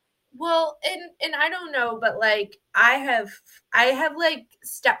 Well, and I don't know, but like I have like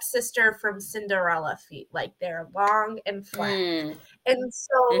stepsister from Cinderella feet. Like they're long and flat. And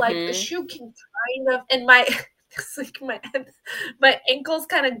so like a shoe can kind of, and my it's like my ankles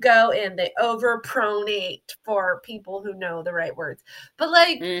kind of go in, they overpronate for people who know the right words. But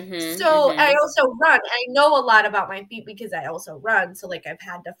like I also run. I know a lot about my feet because I also run. So like I've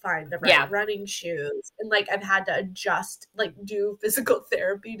had to find the right running shoes, and like I've had to adjust, like do physical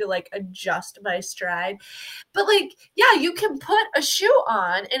therapy to like adjust my stride. But like, yeah, you can put a shoe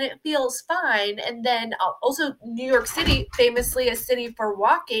on and it feels fine. And then also New York City, famously a city for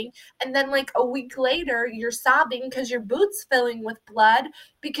walking. And then like a week later, you're sobbing because your boot's filling with blood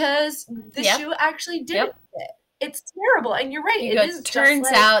because the shoe actually didn't fit. It's terrible. And you're right. It turns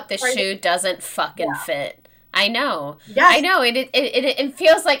out the shoe doesn't fucking fit. I know. Yes. I know. It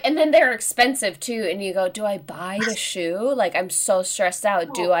feels like, and then they're expensive too. And you go, do I buy the shoe? Like, I'm so stressed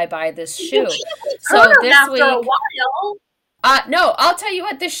out. Do I buy this shoe? So this week, a while. No, I'll tell you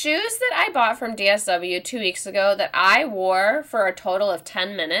what, the shoes that I bought from DSW 2 weeks ago that I wore for a total of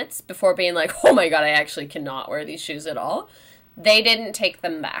 10 minutes before being like, oh my God, I actually cannot wear these shoes at all. They didn't take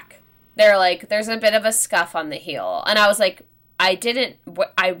them back. They're like, there's a bit of a scuff on the heel. And I was like, I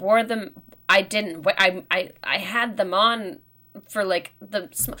wore them. I had them on for like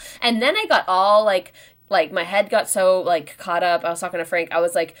and then I got all like my head got so like caught up. I was talking to Frank. I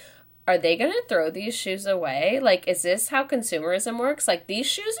was like, are they going to throw these shoes away? Like, is this how consumerism works? Like, these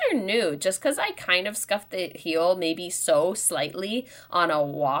shoes are new. Just because I kind of scuffed the heel maybe so slightly on a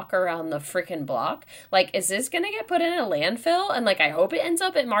walk around the freaking block, like, is this going to get put in a landfill? And, like, I hope it ends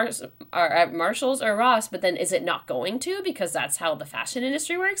up at Marshall's or Ross, but then is it not going to? Because that's how the fashion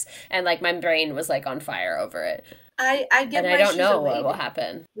industry works. And, like, my brain was, like, on fire over it. I get and my I don't shoes know away. what will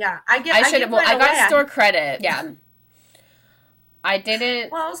happen. Yeah, I got store credit. Yeah. I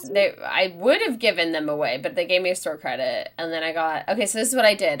didn't, I would have given them away, but they gave me a store credit, and then okay, so this is what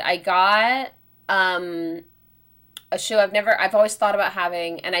I did. I got, a shoe I've always thought about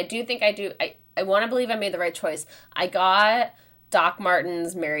having, and I do think I want to believe I made the right choice. I got Doc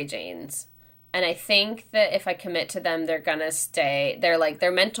Martens Mary Janes, and I think that if I commit to them, they're gonna stay,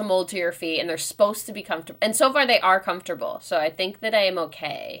 they're meant to mold to your feet, and they're supposed to be comfortable, and so far they are comfortable, so I think that I am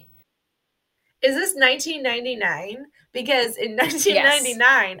okay. Is this 1999? Because in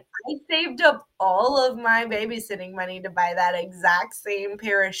 1999, I saved up all of my babysitting money to buy that exact same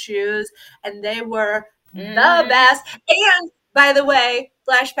pair of shoes, and they were the best. And by the way,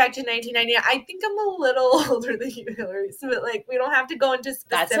 flashback to 1999, I think I'm a little older than you, Hillary, so but like we don't have to go into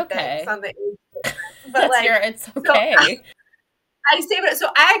specifics on the age. But like, it's okay. So I saved it. So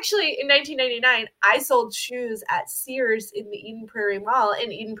I actually, in 1999, I sold shoes at Sears in the Eden Prairie Mall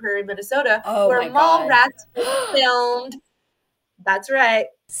in Eden Prairie, Minnesota, where Mallrats was filmed. That's right.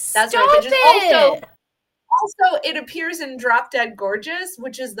 That's right. Which is also, it appears in Drop Dead Gorgeous,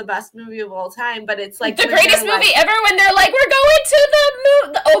 which is the best movie of all time. But it's like the greatest movie ever. When they're like, "We're going to the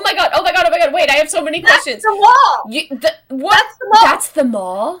moon." Oh my god! Oh my god! Oh my god! Wait, I have so many questions. That's the mall. What? That's the mall. That's the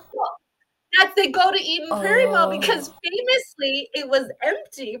mall. That they go to Eden Prairie Mall because famously it was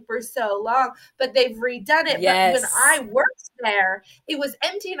empty for so long, but they've redone it. Yes. But when I worked there, it was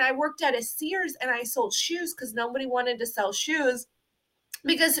empty, and I worked at a Sears and I sold shoes because nobody wanted to sell shoes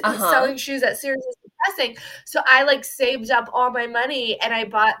because selling shoes at Sears is depressing. So I like saved up all my money and I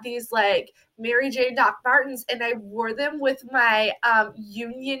bought these like Mary Jane Doc Martens, and I wore them with my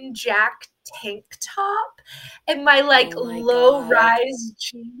Union Jack tank top and my like low-rise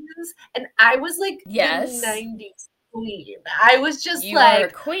jeans, and I was like the 90s queen. I was just you are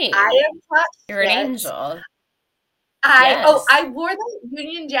a queen. I am hot. You're an angel. I wore the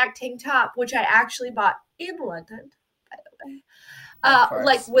Union Jack tank top, which I actually bought in London, by the way.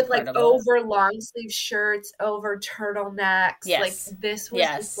 Like with incredible. Like over long sleeve shirts, over turtlenecks. Yes. Like this was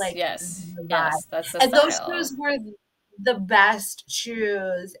just like yes, that's the and style. those shoes were the best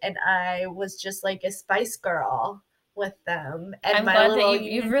shoes, and I was just like a Spice Girl with them. And I'm glad that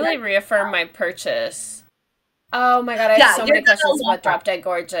you've really reaffirmed my purchase. Oh my god, I have so many questions about Drop Dead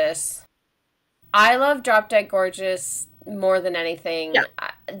Gorgeous. I love Drop Dead Gorgeous more than anything, Yeah.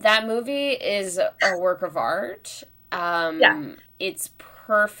 that movie is a work of art. Yeah. It's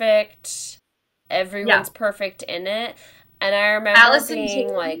perfect. Yeah. Everyone's perfect in it. And I remember Allison being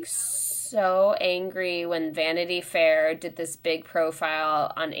Janney. like so angry when Vanity Fair did this big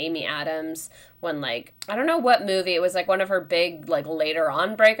profile on Amy Adams when, like, I don't know what movie, it was like one of her big, like, later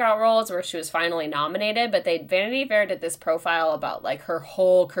on breakout roles where she was finally nominated, but Vanity Fair did this profile about like her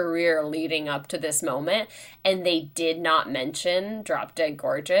whole career leading up to this moment, and they did not mention Drop Dead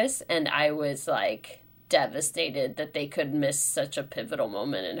Gorgeous, and I was like devastated that they could miss such a pivotal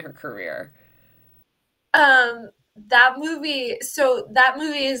moment in her career. That movie, so that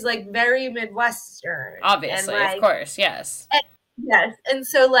movie is like very Midwestern and Obviously, of like, course, yes. and, yes, and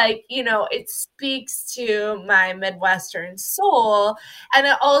so like, you know, it speaks to my Midwestern soul, and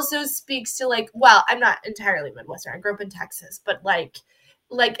it also speaks to like, well, I'm not entirely Midwestern. I grew up in Texas, but like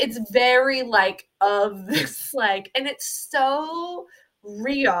it's very like of this like, and it's so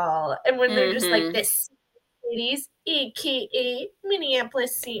real. And when they're just like Mm-hmm. this cities, aka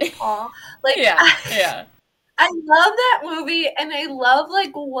Minneapolis, St. Paul, like Yeah, yeah. I love that movie, and I love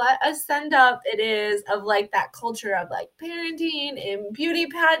like what a send up it is of like that culture of like parenting and beauty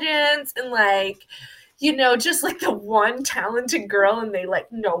pageants and like, you know, just like the one talented girl and they like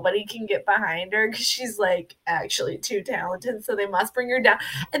nobody can get behind her because she's like actually too talented, so they must bring her down.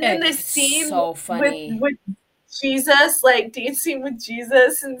 And then this It's scene so with funny. Jesus, like dancing with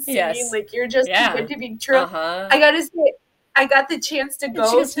Jesus and singing Yes. like you're just too Yeah. good to be true. Uh-huh. I gotta say, I got the chance to And she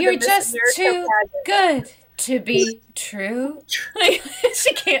go goes, to the "You're Miss just America too good to be true." Like,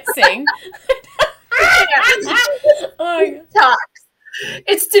 she can't sing. Oh, talks.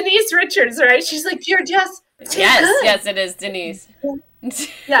 It's Denise Richards, right? She's like, you're just too yes, good. yes, it is Denise.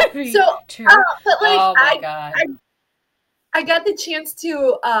 Yeah. To be So, true. but like, Oh my God. I got the chance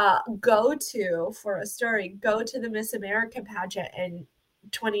to go to for a story, go to the Miss America pageant in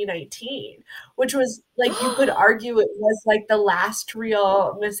 2019, which was like you could argue it was like the last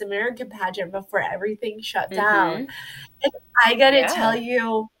real Miss America pageant before everything shut down. Mm-hmm. And I gotta tell Yeah.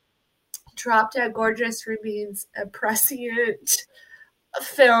 you, Drop Dead Gorgeous remains a prescient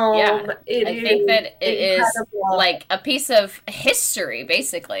film. Yeah. It I think is that it is incredible. like a piece of history,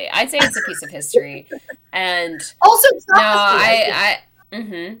 basically. I'd say it's a piece of history. And Also no, prophecy, I think.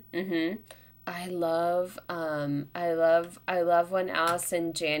 mm-hmm, mm-hmm. I love when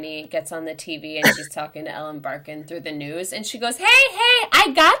Allison Janney gets on the TV and she's talking to Ellen Barkin through the news and she goes, "Hey, hey,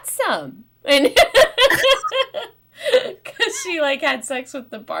 I got some." And because she like had sex with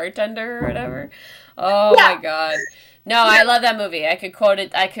the bartender or whatever. Oh Yeah. my God. No, I love that movie. I could quote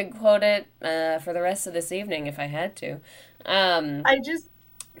it. I could quote it for the rest of this evening if I had to. I just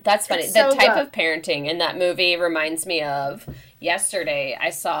That's funny. it's The so type good. of parenting in that movie reminds me of yesterday. I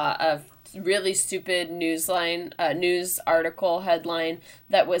saw a really stupid news article headline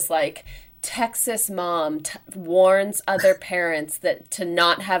that was like, Texas mom warns other parents that to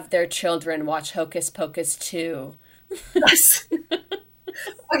not have their children watch Hocus Pocus 2. Yes.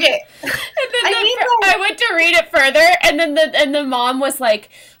 Okay. And then I mean, like, I went to read it further, and then the mom was like,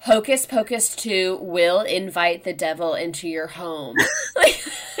 "Hocus Pocus 2 will invite the devil into your home." Like,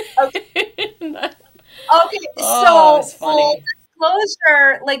 okay, oh, it so was full funny.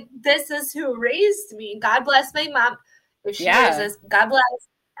 disclosure, like this is who raised me. God bless my mom. If she hears Yeah. this, God bless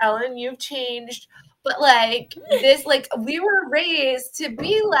Ellen, you've changed. But like this, like we were raised to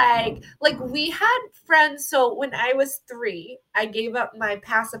be like we had friends. So when I was 3, I gave up my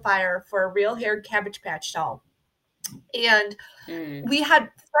pacifier for a real haired Cabbage Patch doll. And Mm. we had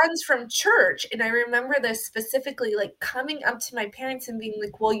friends from church, and I remember this specifically, like coming up to my parents and being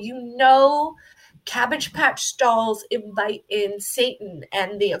like, well, you know, Cabbage Patch dolls invite in Satan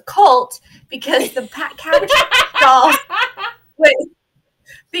and the occult because the Cabbage Patch dolls, wait,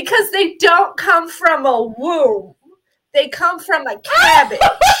 because they don't come from a womb, they come from a cabbage.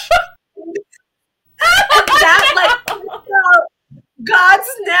 And that, like, God's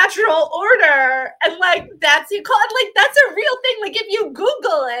natural order, and like that's you call it, like that's a real thing. Like if you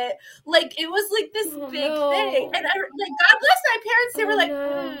Google it, like it was like this big thing, and I like God bless my parents. They were like,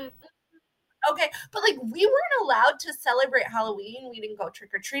 No. okay, but like we weren't allowed to celebrate Halloween. We didn't go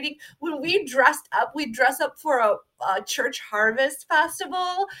trick or treating. When we dressed up, we dressed up for a church harvest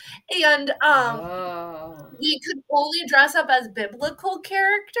festival, and Oh. we could only dress up as biblical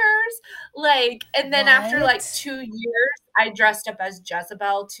characters. Like, and then after like What? 2 years, I dressed up as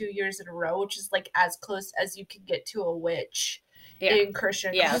Jezebel 2 years in a row, which is like as close as you can get to a witch Yeah. in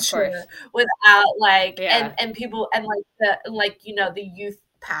Christian Yeah, of culture course. without like Yeah. and people and like the like you know the youth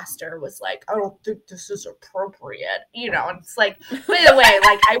pastor was like, I don't think this is appropriate, you know, and it's like, by the way,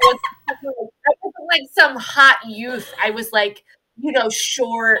 like I wasn't like some hot youth. I was like,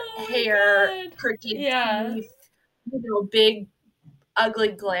 short hair, God. crooked Yeah. teeth, big ugly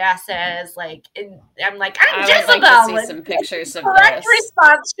glasses, like, and I'm like, I'm I Jezebel. would like to see And some pictures of the correct this.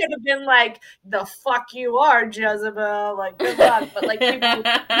 response should have been like, the fuck you are, Jezebel. Like, good luck. But like, people,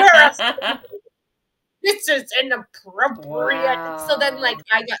 this is inappropriate. Wow. So then, like,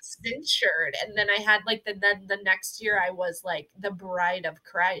 I got censured, and then I had like the next year I was like the bride of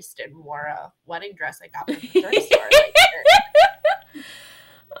Christ and wore a wedding dress I got from the thrift store.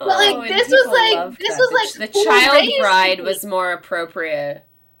 But like this was like the child bride was more appropriate.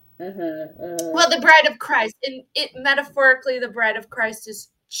 Well, the bride of Christ, and it metaphorically, the bride of Christ is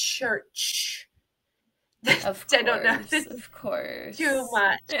church. Of I don't know. course, of course. Too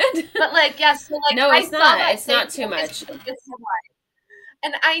much. But like, so like, no, it's I not. Saw it's not too much.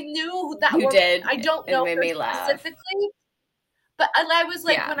 And I knew that you did. I don't know it made me laugh specifically, but I was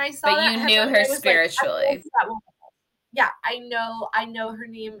like, when I saw that, you knew her spiritually. Yeah, I know her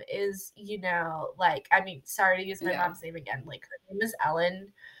name is, like, I mean, sorry to use my mom's name again. Like, her name is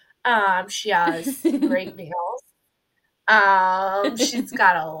Ellen. She has great nails. She's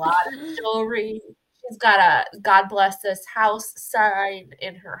got a lot of jewelry. She's got a God bless this house sign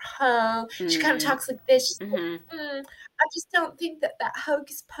in her home. She kind of talks like this. She's like, I just don't think that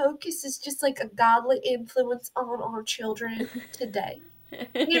hocus pocus is just like a godly influence on our children today.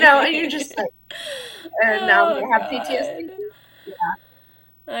 And you're just like, and now we have PTSD. Yeah.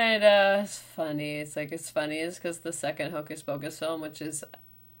 I know, it's funny. It's because the second Hocus Pocus film, which is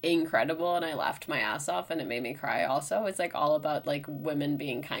incredible, and I laughed my ass off, and it made me cry also. It's like all about like women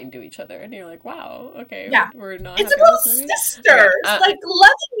being kind to each other, and you're like, wow, okay, we're not. It's about sisters, like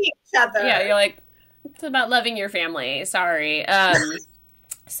loving each other. Yeah, you're like, it's about loving your family. Sorry.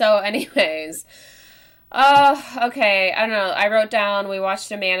 So, anyways. Okay. I don't know. I wrote down, we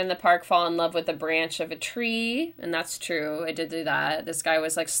watched a man in the park fall in love with a branch of a tree. And that's true. I did do that. This guy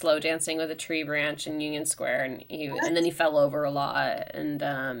was like slow dancing with a tree branch in Union Square. And then he fell over a lot.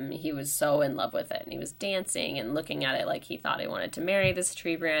 And he was so in love with it. And he was dancing and looking at it like he thought he wanted to marry this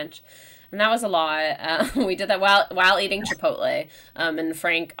tree branch. And that was a lot. We did that while eating Chipotle. And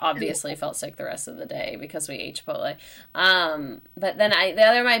Frank obviously felt sick the rest of the day because we ate Chipotle. But then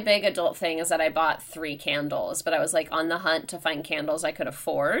my big adult thing is that I bought 3 candles, but I was like on the hunt to find candles I could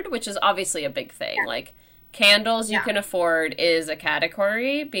afford, which is obviously a big thing. Like, candles you can afford is a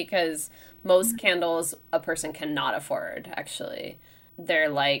category, because most candles a person cannot afford, actually. They're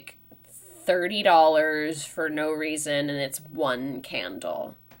like $30 for no reason, and it's one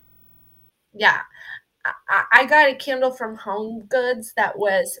candle. Yeah, I got a candle from Home Goods that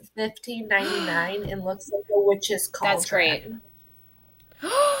was $15.99 and looks like a witch's cauldron.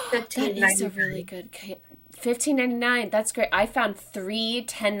 That's great. That is a really good $15.99. That's great. I found 3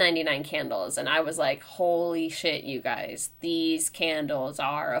 $10.99 candles, and I was like, holy shit, you guys, these candles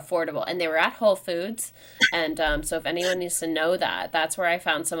are affordable. And they were at Whole Foods, and so if anyone needs to know that's where I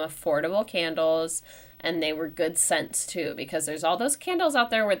found some affordable candles. And they were good scents, too, because there's all those candles out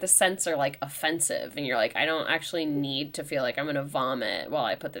there where the scents are, like, offensive. And you're like, I don't actually need to feel like I'm going to vomit while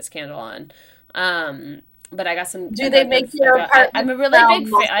I put this candle on. But I got some... Do they make your apartment I'm a really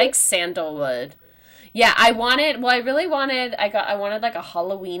big fan. I like sandalwood. Yeah, I wanted, like, a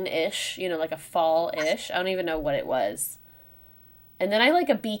Halloween-ish, like a fall-ish. I don't even know what it was. And then I like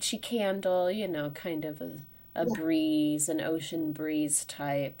a beachy candle, kind of a breeze, an ocean breeze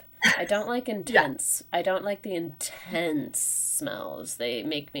type. I don't like intense. I don't like the intense smells. They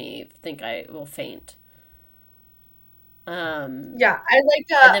make me think I will faint. I like.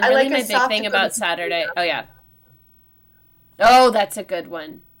 And then really my big thing about Saturday. Oh yeah. Oh, that's a good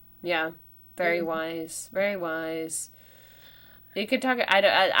one. Yeah, very wise. Very wise. You could talk.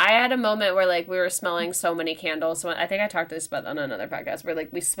 I had a moment where like we were smelling so many candles. I think I talked to this about on another podcast where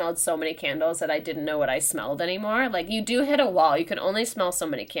like we smelled so many candles that I didn't know what I smelled anymore. Like you do hit a wall. You can only smell so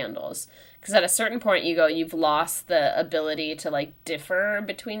many candles because at a certain point you've lost the ability to like differ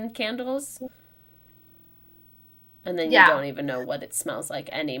between candles, and then you don't even know what it smells like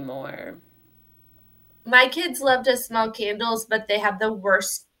anymore. My kids love to smell candles, but they have the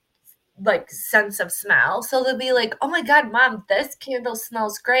worst like sense of smell. So they'll be like, oh my God, Mom, this candle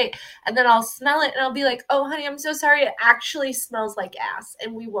smells great. And then I'll smell it and I'll be like, oh honey, I'm so sorry. It actually smells like ass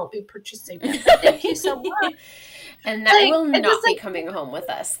and we won't be purchasing it. Thank you so much. And that will not be coming home with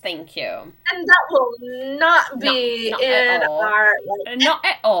us. Thank you. And that will not be not in our... not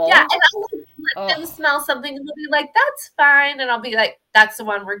at all. Yeah, and I'll let them smell something and they'll be like, that's fine. And I'll be like, that's the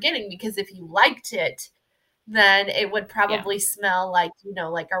one we're getting because if you liked it, then it would Yeah. probably smell like,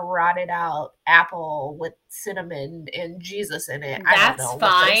 like a rotted out apple with cinnamon and Jesus in it. I don't That's know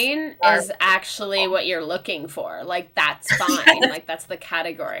what those fine are. is actually what you're looking for. Like, that's fine. Like, that's the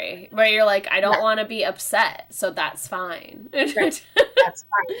category where you're like, I don't Yeah, want to be upset, so that's fine. right. That's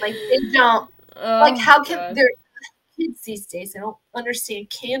fine. Like they don't like Oh, how can God. their kids these days, they don't understand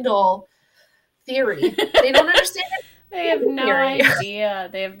candle theory. They don't understand They have candle no theory. idea.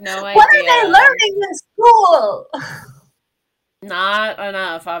 They have no What are they idea. learning in school? Not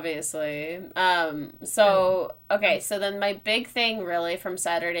enough, obviously. So okay, so then my big thing really from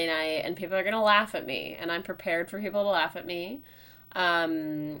Saturday night, and people are gonna laugh at me, and I'm prepared for people to laugh at me.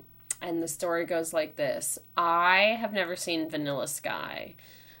 Um, and the story goes like this. I have never seen Vanilla Sky.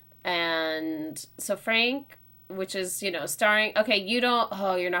 And so Frank, which is, starring, okay, you don't,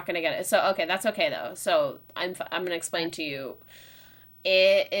 oh, you're not gonna get it. So okay, that's okay though. So I'm gonna explain to you.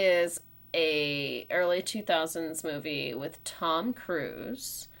 It is a early 2000s movie with Tom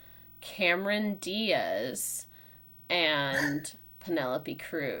Cruise, Cameron Diaz, and Penelope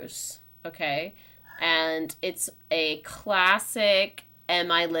Cruz. Okay? And it's a classic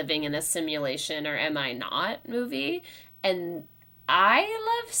am I living in a simulation or am I not movie. And I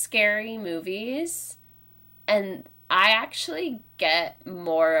love scary movies. And I actually get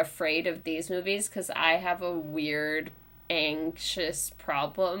more afraid of these movies because I have a weird, anxious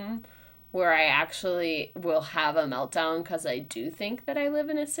problem where I actually will have a meltdown because I do think that I live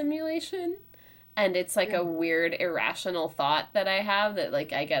in a simulation. And it's like a weird, irrational thought that I have that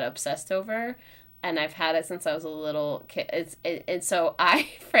like I get obsessed over. And I've had it since I was a little kid. And so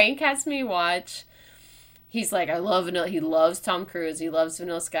Frank has me watch. He's like, I love Vanilla. He loves Tom Cruise. He loves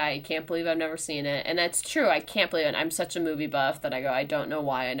Vanilla Sky. He can't believe I've never seen it. And that's true. I can't believe it. I'm such a movie buff that I go, I don't know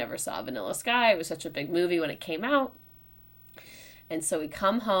why I never saw Vanilla Sky. It was such a big movie when it came out. And so we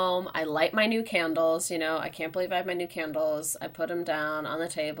come home. I light my new candles. I can't believe I have my new candles. I put them down on the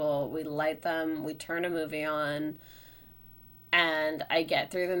table. We light them. We turn a movie on. And I get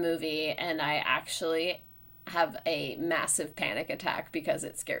through the movie. And I actually have a massive panic attack because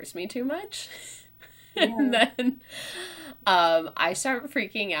it scares me too much. And Yeah. then I start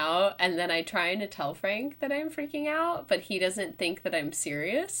freaking out, and then I trying to tell Frank that I'm freaking out, but he doesn't think that I'm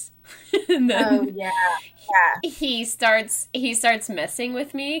serious. And Oh then yeah. Yeah. he starts messing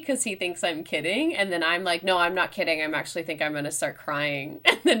with me because he thinks I'm kidding, and then I'm like, no, I'm not kidding. I'm actually think I'm gonna start crying,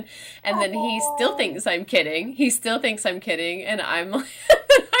 and then he still Oh. thinks I'm kidding. He still thinks I'm kidding, and I'm like,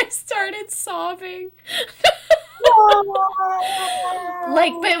 I started sobbing.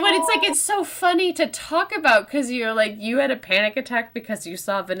 Like, but when it's like, it's so funny to talk about because you're like, you had a panic attack because you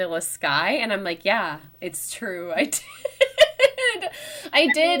saw Vanilla Sky. And I'm like, yeah, it's true. I did. I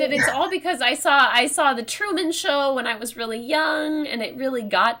did. And it's all because I saw the Truman Show when I was really young and it really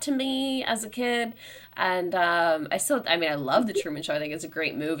got to me as a kid. And I love the Truman Show. I think it's a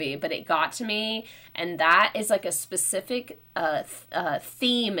great movie, but it got to me. And that is like a specific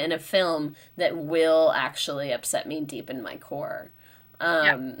theme in a film that will actually upset me deep in my core.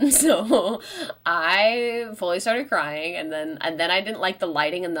 Yeah. So I fully started crying, and then I didn't like the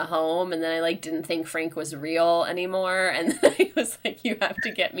lighting in the home, and then I like didn't think Frank was real anymore, and then I was like, you have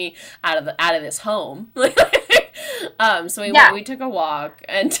to get me out of this home. So Yeah. we took a walk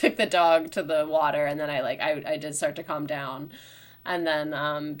and took the dog to the water, and then I did start to calm down. And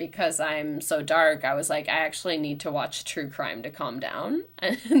then, because I'm so dark, I was like, I actually need to watch true crime to calm down.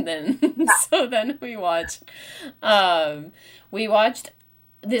 And then, so then we watched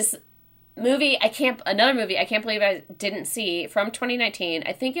this another movie I can't believe I didn't see from 2019.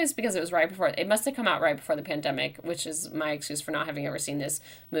 I think it was because it must have come out right before the pandemic, which is my excuse for not having ever seen this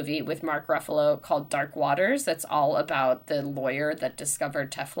movie with Mark Ruffalo called Dark Waters. That's all about the lawyer that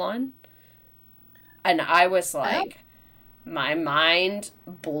discovered Teflon. And I was Oh, like, my mind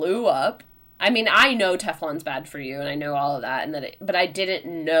blew up. I mean, I know Teflon's bad for you, and I know all of that, but I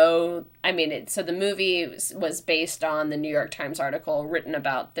didn't know. I mean, so the movie was based on the New York Times article written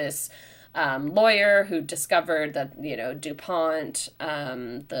about this lawyer who discovered that DuPont,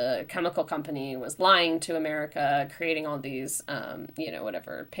 the chemical company, was lying to America, creating all these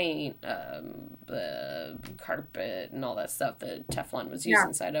whatever paint, the carpet, and all that stuff that Teflon was used yeah.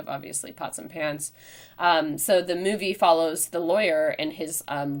 inside of, obviously pots and pans. So the movie follows the lawyer and his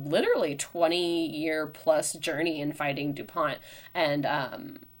literally 20-year plus journey in fighting DuPont,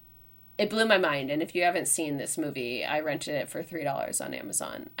 and it blew my mind. And if you haven't seen this movie, I rented it for $3 on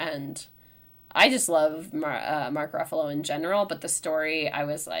Amazon, and I just love Mark Ruffalo in general, but the story, I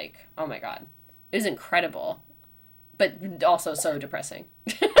was like, oh my God, it was incredible, but also so depressing.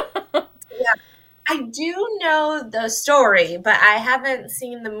 Yeah. I do know the story, but I haven't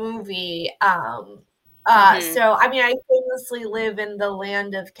seen the movie. So I mean, I famously live in the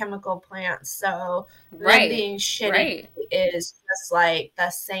land of chemical plants, so them Right. being shitty Right. is just like the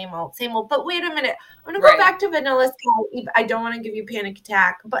same old, same old. But wait a minute, I'm gonna go Right. back to Vanilla Sky. I don't want to give you a panic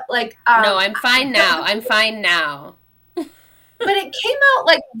attack, but like, No, I'm fine now. I'm fine now. but it came out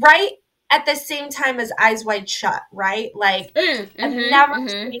like right at the same time as Eyes Wide Shut, right? Like I've never Mm-hmm.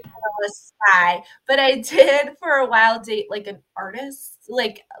 seen Vanilla Sky, but I did for a while date like an artist,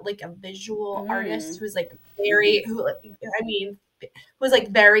 like a visual artist Mm. who's like very who I mean was like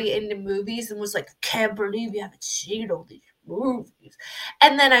very into movies and was like, can't believe you haven't seen all these movies.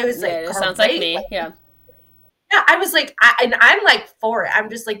 And then I was Yeah, like, it sounds like great, me. like Yeah. yeah, I was like, and I'm like for it. I'm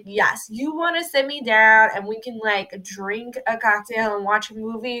just like, yes, you want to sit me down and we can like drink a cocktail and watch a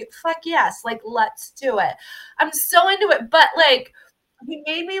movie? Fuck yes, like let's do it. I'm so into it. But like, he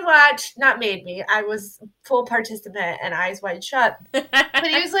made me watch, not made me, I was full participant and Eyes Wide Shut. But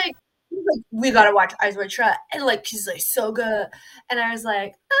he was like, we gotta watch Eyes Wide Shut. And like, he's like, so good. And I was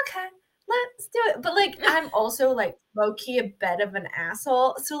like, okay, let's do it. But like, I'm also like low key a bit of an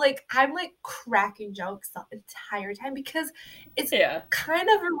asshole. So like, I'm like cracking jokes the entire time because it's Yeah. kind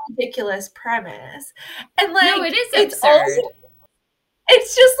of a ridiculous premise. And No, it like, is it's also, absurd.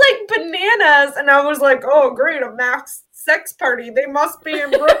 it's just like bananas. And I was like, oh, great, a max sex party. They must be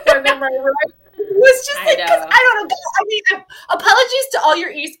in Brooklyn. Am I right? It was just I like, because know. I don't know. I mean, apologies to all your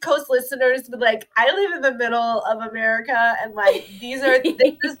East Coast listeners, but like, I live in the middle of America, and like, this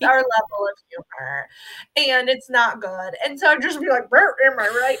is our level of humor, and it's not good. And so I'd just be like, where am I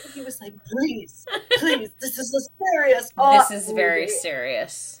right? And he was like, please, please, this is a serious This is very movie.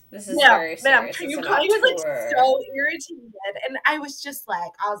 serious. This is Yeah, very ma'am. serious. Can It's you an call? He was like auteur. so irritated, and I was just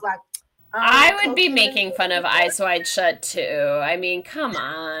like, I would be cocaine and making fun of Eyes Wide Shut too. I mean, come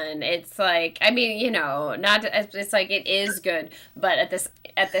on. It's like, I mean, not it's like it is good, but at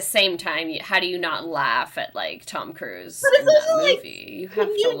the same time, how do you not laugh at like Tom but Cruise it's in that also like, movie? You can have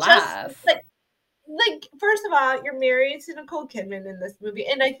to you just laugh. like first of all, you're married to Nicole Kidman in this movie,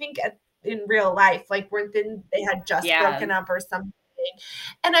 and I think in real life, like weren't they had just Yeah. broken up or something,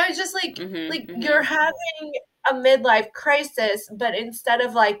 and I was just like Mm-hmm. you're Mm-hmm. having a midlife crisis, but instead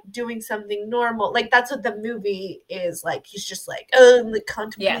of like doing something normal, like that's what the movie is like. He's just like, oh, I'm like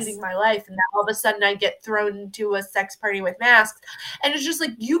contemplating Yes. my life, and now all of a sudden I get thrown into a sex party with masks, and it's just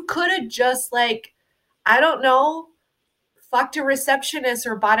like you could have just like, I don't know, fucked a receptionist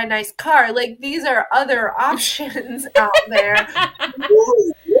or bought a nice car. Like these are other options out there.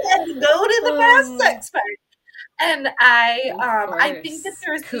 You had to go to the mass Oh, sex party. And of I think that course.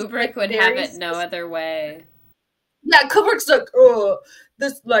 there's this like Kubrick would have very it no other way. yeah, Kubrick's like, oh,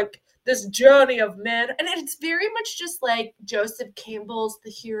 this journey of men, and it's very much just like Joseph Campbell's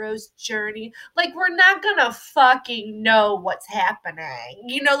The Hero's Journey. Like we're not gonna fucking know what's happening,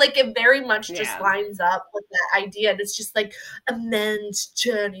 like it very much just Yeah. lines up with that idea, and it's just like a man's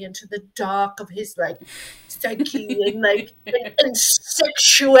journey into the dark of his like psyche and like and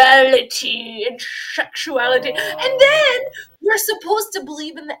sexuality, and Oh. then you're supposed to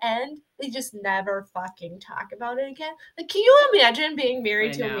believe in the end. They just never fucking talk about it again. Like, can you imagine being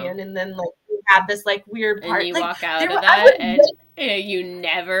married I to a know. man and then like you have this like weird And part? you Like walk out there, of I would that and wait, you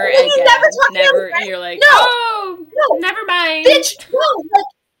never and then you never again. talk about Never. it. You're like, No, oh, no, never mind. bitch, no.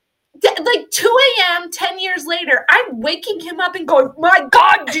 Like 2 a.m. 10 years later, I'm waking him up and going, my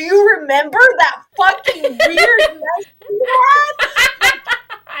God, do you remember that fucking weird mess you had?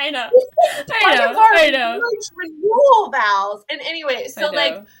 I know. Part of our I know. marriage renewal vows. And anyway, so I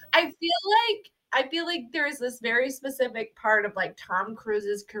like know. I feel like there's this very specific part of like Tom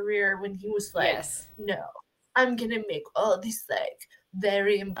Cruise's career when he was like, Yes. no, I'm gonna make all these like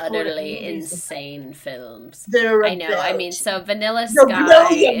very important Utterly movies insane films. that I know. I mean, so Vanilla the Sky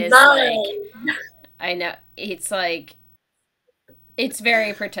brilliant is like, mind. I know. It's like, it's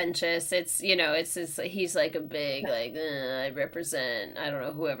very pretentious. It's, it's just, he's like a big, like, I represent, I don't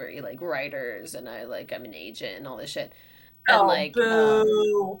know, whoever, like, writers, and I'm an agent and all this shit. And Oh, like,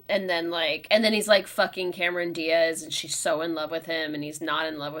 boo. and then he's like fucking Cameron Diaz, and she's so in love with him, and he's not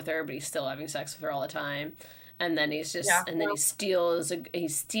in love with her, but he's still having sex with her all the time. And then Yeah. and then he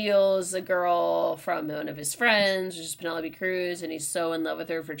steals a girl from one of his friends, which is Penelope Cruz, and he's so in love with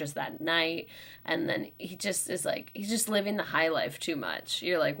her for just that night. And then he just is like, he's just living the high life too much.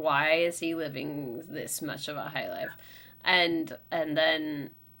 You're like, why is he living this much of a high life? And then,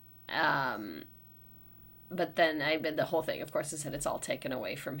 but then the whole thing, of course, is that it's all taken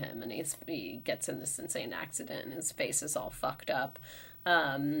away from him, and he gets in this insane accident, and his face is all fucked up.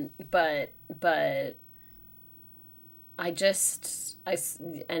 But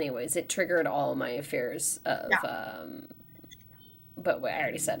anyways, it triggered all my fears of Yeah. but I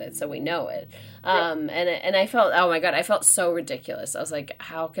already said it, so we know it. And I felt, oh my God, I felt so ridiculous. I was like,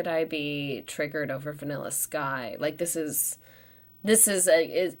 how could I be triggered over Vanilla Sky? Like, this is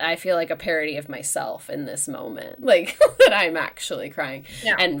I feel like a parody of myself in this moment, like that I'm actually crying.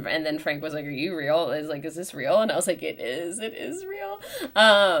 Yeah. And then Frank was like, "Are you real?" I was like, "Is this real?" And I was like, it is real.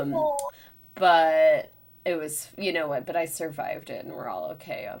 But it was, you know what? But I survived it, and we're all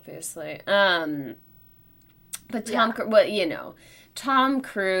okay, obviously. But Tom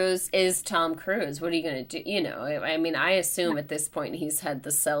Cruise is Tom Cruise. What are you going to do? You know, I mean, I assume at this point he's had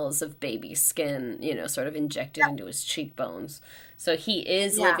the cells of baby skin, you know, sort of injected into his cheekbones. So he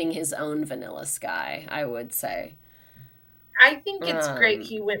is living his own Vanilla Sky, I would say. I think it's great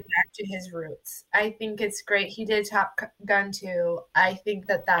he went back to his roots. I think it's great. He did Top Gun 2. I think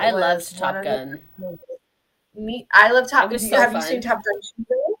that I was loved Top Gun. I love Top Gun. So have fun. You seen Top Gun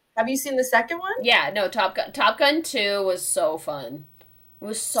 2? Have you seen the second one? Yeah, no, Top Gun 2 was so fun. It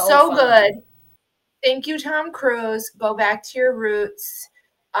was so fun. Good. Thank you, Tom Cruise. Go back to your roots.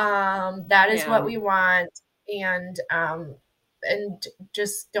 That is what we want. And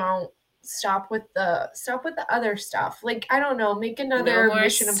just don't stop with the other stuff. Like, I don't know, make another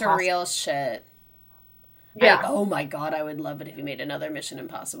Mission Impossible. Surreal shit. Yeah. Oh my God, I would love it if you made another Mission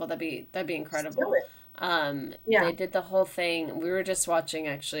Impossible. That'd be incredible. They did the whole thing. We were just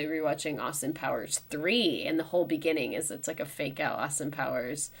rewatching Austin Powers 3, and the whole beginning is it's like a fake out Austin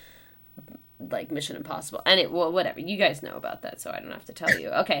Powers like Mission Impossible. And whatever. You guys know about that, so I don't have to tell you.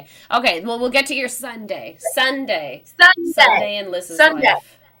 Okay. Well, we'll get to your Sunday and Liz's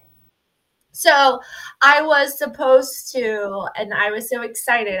life. So I was supposed to, and I was so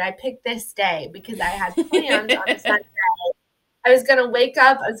excited. I picked this day because I had plans on Sunday. I was gonna wake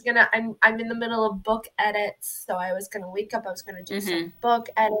up. I'm in the middle of book edits, so I was gonna wake up. I was gonna do some book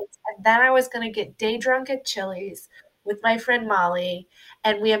edits, and then I was gonna get day drunk at Chili's with my friend Molly.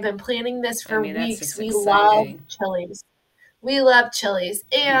 And we have been planning this for weeks. We love Chili's.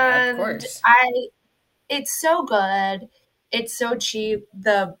 And of course. It's so good. It's so cheap.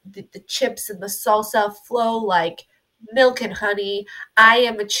 The chips and the salsa flow like milk and honey. I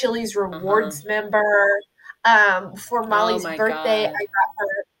am a Chili's Rewards member. For Molly's birthday, God.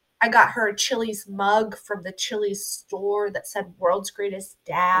 I got her a Chili's mug from the Chili's store that said "World's Greatest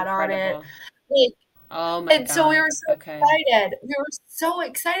Dad" on it. And so we were so excited. We were so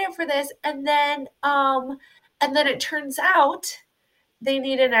excited for this, and then it turns out they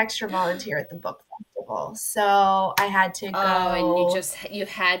need an extra volunteer at the book festival. So I had to go. Oh, and you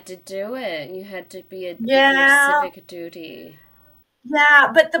had to do it. You had to be a civic duty.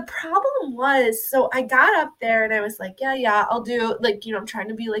 Yeah, but the problem was, so I got up there and I was like, yeah, I'll do, like, you know, I'm trying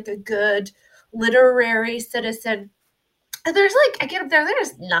to be like a good literary citizen. And I get up there,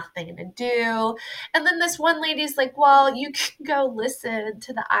 there's nothing to do. And then this one lady's like, well, you can go listen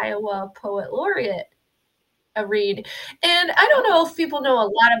to the Iowa Poet Laureate read. And I don't know if people know a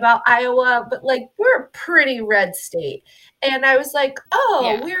lot about Iowa, but like, we're a pretty red state. And I was like,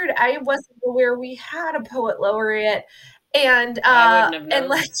 weird. I wasn't aware we had a poet laureate. And I wouldn't have known. And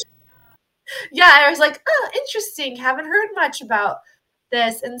like, I was like, oh, interesting. Haven't heard much about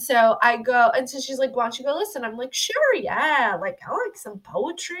this. And so I go, and so she's like, why don't you go listen? I'm like, sure, yeah. Like, I like some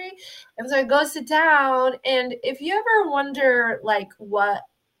poetry. And so I go sit down. And if you ever wonder, like, what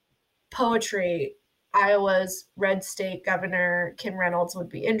poetry Iowa's red state governor, Kim Reynolds, would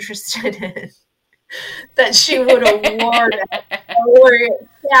be interested in, that she would award a laureate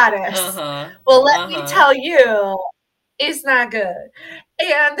status. Well, let me tell you, it's not good.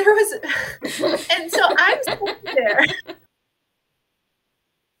 And there was, and so I'm sitting there,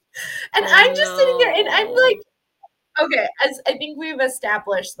 and I'm just sitting there, and I'm like, okay, as I think we've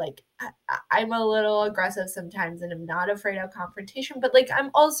established, like, I'm a little aggressive sometimes, and I'm not afraid of confrontation, but like, I'm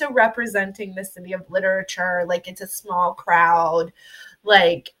also representing the city of literature. Like, it's a small crowd.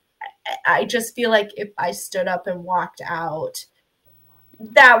 Like, I just feel like if I stood up and walked out,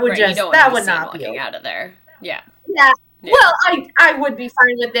 that would that would not be out of there. Yeah. Well, I would be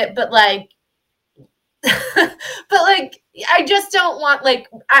fine with it, but like, I just don't want, like,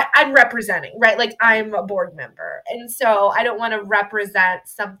 I'm representing, right? Like, I'm a board member. And so I don't want to represent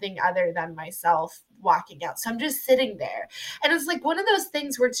something other than myself walking out. So I'm just sitting there. And it's like one of those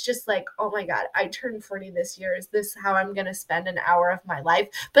things where it's just like, oh my God, I turned 40 this year. Is this how I'm going to spend an hour of my life?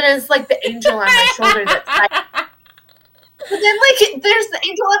 But it's like the angel on my shoulder that's like, but then, like, there's the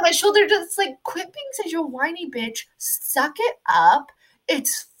angel on my shoulder that's like, quit being such a whiny bitch. Suck it up.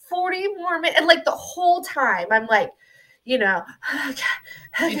 It's 40 more minutes. And, like, the whole time, I'm like, you know.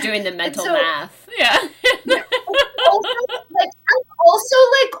 You're doing the mental math. Yeah. I'm also,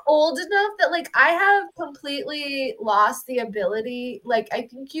 like, old enough that like I have completely lost the ability. Like I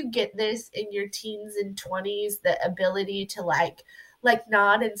think you get this in your teens and 20s, the ability to like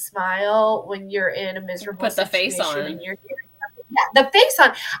nod and smile when you're in a miserable Put the face situation on. and you're hearing something. Yeah, the face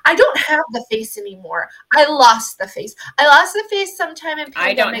on. I don't have the face anymore. I lost the face. I lost the face sometime in pandemic.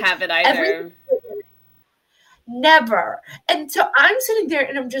 I don't have it either. Never. And so I'm sitting there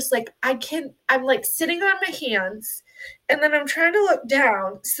and I'm just like, I'm like sitting on my hands and then I'm trying to look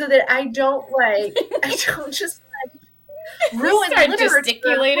down so that I don't just like ruin Start literature.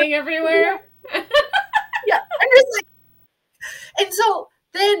 gesticulating everywhere. Yeah. I'm just like, and so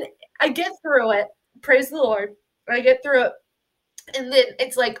then I get through it. Praise the Lord. I get through it. And then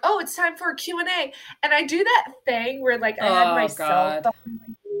it's like, oh, it's time for a Q&A. And I do that thing where like I had my cell phone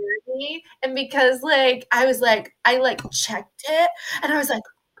near me. And because like I was like, I like checked it and I was like,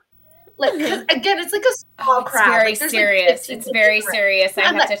 because again, it's like a small crowd. It's very serious. It's very serious. I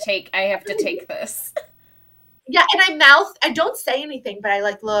have to take this. Yeah, and I don't say anything, but I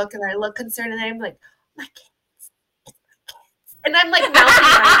like look and I look concerned and I'm like, my kids. It's my kids. And I'm like mouthing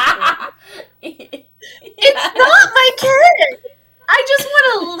my It's not my kid. I just want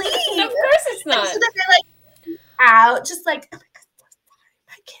to leave. Of course it's not. And so then I like out, just like, oh my God,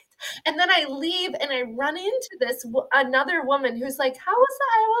 my kids. And then I leave and I run into this another woman who's like, how was the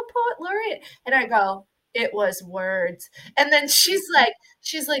Iowa Poet Laureate? And I go, it was words. And then she's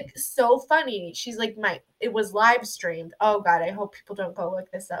like so funny. She's like, it was live streamed. Oh God, I hope people don't go look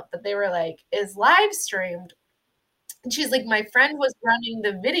this up. But they were like, is live streamed. And she's like, my friend was running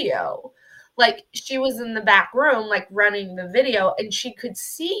the video. Like she was in the back room, like running the video, and she could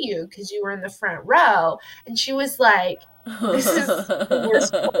see you because you were in the front row. And she was like, "This is the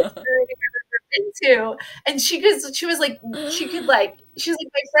worst poetry I've ever been to." And she's like, my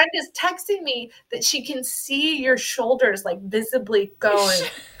friend is texting me that she can see your shoulders like visibly going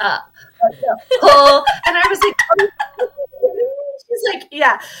up, and I was like. She's like,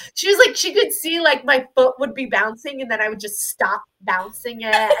 yeah. She was like, she could see like my foot would be bouncing, and then I would just stop bouncing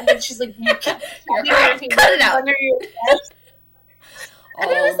it. And then she's like, you can't cut it out under your chest. And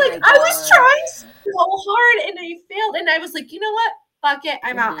I was like, I was trying so hard, and I failed. And I was like, you know what? Fuck it,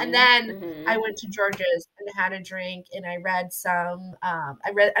 I'm out. And then I went to George's and had a drink, and I read some.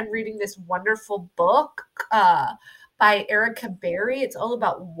 I'm reading this wonderful book by Erica Berry. It's all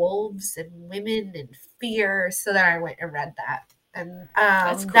about wolves and women and fear. So then I went and read that. And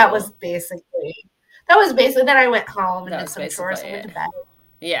cool. that was basically then I went home and did some chores and went to bed.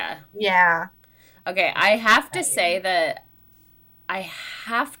 Yeah. Okay, I have to say that I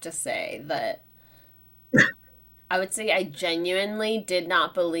would say I genuinely did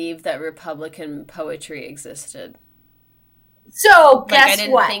not believe that Republican poetry existed. So guess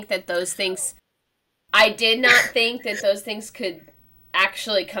what? I did not think that those things could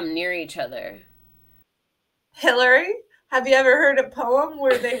actually come near each other. Hillary, have you ever heard a poem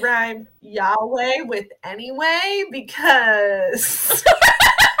where they rhyme Yahweh with anyway? Because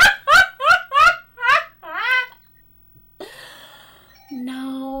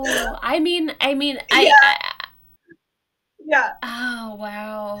no, I mean, yeah. Oh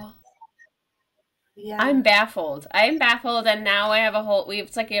wow. Yeah. I'm baffled, and now I have a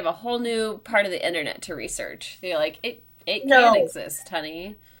whole new part of the internet to research. You're like, it can exist,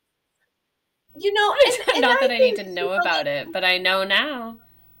 honey. You know, not that I need to know about it, but I know now.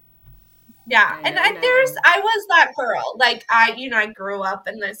 Yeah, I was that girl. Like I grew up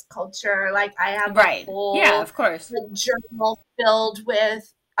in this culture. Like I have a whole of course, journal filled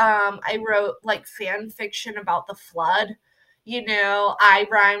with. I wrote like fan fiction about the flood. You know, I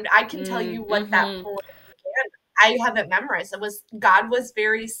rhymed. I can tell you what that poem began. I have it memorized. It was God was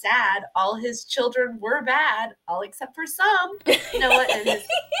very sad. All his children were bad, all except for some. Noah and his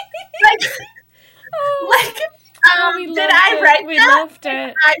did I write we that? Loved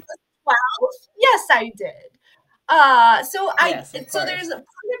it. I was 12. Yes, I did. So there's a part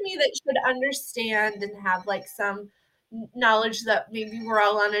of me that should understand and have like some knowledge that maybe we're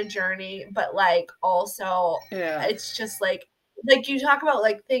all on a journey, but like also it's just like you talk about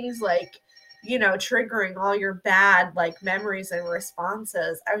like things like, you know, triggering all your bad like memories and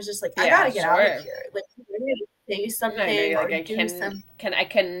responses. I was just like, I gotta get out of here. Like I need to say something or do something. I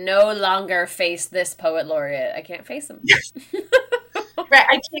can no longer face this poet laureate. I can't face him.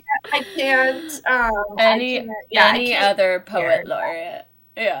 Right, I can't. Any other poet laureate.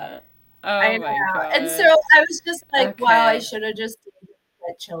 Yeah. Oh my God. And so I was just like, wow, I should have just done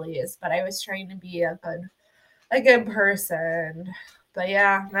at Chili's, but I was trying to be a good person. But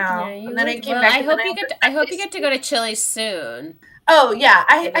yeah, no. And then I came back. I hope you get to go to Chili's soon. Oh yeah,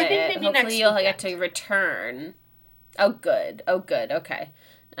 I think maybe hopefully next you'll weekend. get to return. Oh, good. Oh, good. Okay.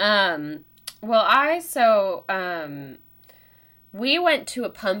 Um, well, we went to a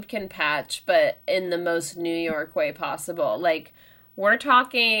pumpkin patch, but in the most New York way possible. Like, we're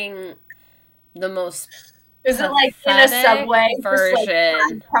talking the most Is it like in a pathetic subway? Just like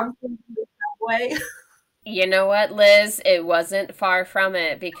version. 5 pumpkins in the subway? You know what, Liz? It wasn't far from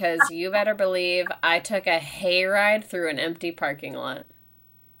it because you better believe I took a hayride through an empty parking lot.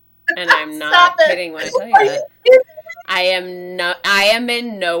 And I'm Stop not it. kidding when I tell you Are you that. I am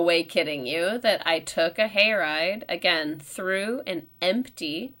in no way kidding you that I took a hayride again through an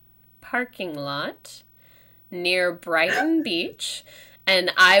empty parking lot near Brighton Beach,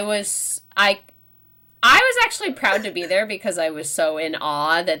 and I was actually proud to be there because I was so in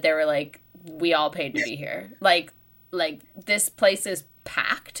awe that they were like, we all paid to be here. Like this place is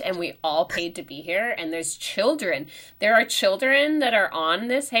packed and we all paid to be here, and there's children. There are children that are on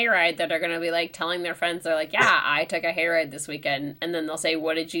this hayride that are going to be like telling their friends, they're like, yeah, I took a hayride this weekend. And then they'll say,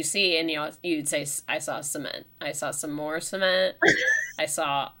 what did you see? And you'd say, I saw cement. I saw some more cement. I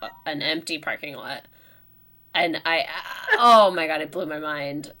saw an empty parking lot. And oh my God, it blew my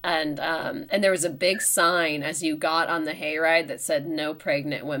mind. And there was a big sign as you got on the hayride that said no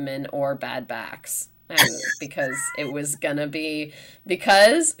pregnant women or bad backs. And because it was gonna be,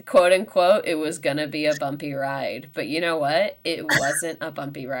 because quote unquote, it was gonna be a bumpy ride. But you know what? It wasn't a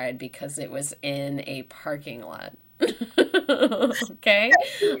bumpy ride because it was in a parking lot. Okay,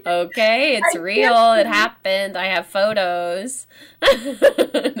 it's real. It happened. I have photos.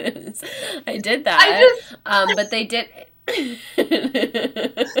 I did that. But they did.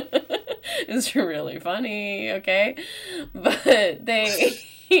 It's really funny. Okay, but they.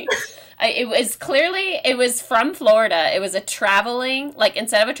 It was from Florida. It was a traveling, like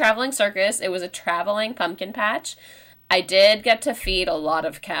instead of a traveling circus, it was a traveling pumpkin patch. I did get to feed a lot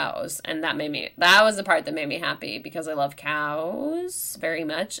of cows, and that was the part that made me happy because I love cows very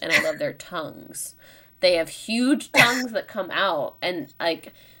much and I love their tongues. They have huge tongues that come out, and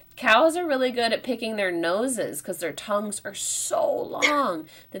like cows are really good at picking their noses because their tongues are so long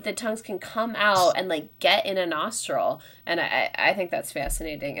that the tongues can come out and like get in a nostril. And I think that's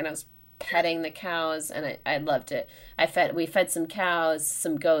fascinating. And I was petting the cows and I loved it. We fed some cows,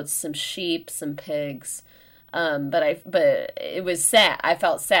 some goats, some sheep, some pigs. But it was sad. I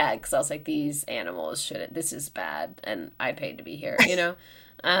felt sad because I was like, these animals shouldn't, this is bad. And I paid to be here, you know?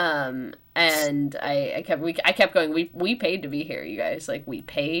 And I kept going, we paid to be here, you guys. Like, we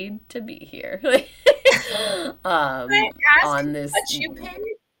paid to be here. On this. What you paid?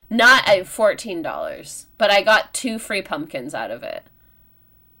 Not at $14, but I got 2 free pumpkins out of it.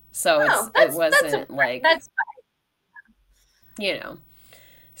 So it wasn't like, that's you know.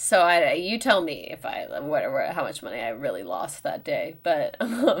 So you tell me if how much money I really lost that day, but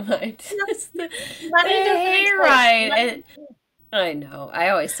I just the hayride. I know. I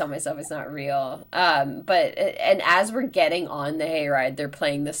always tell myself it's not real. And as we're getting on the hayride, they're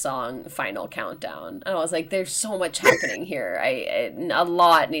playing the song "Final Countdown," and I was like, "There's so much happening here. A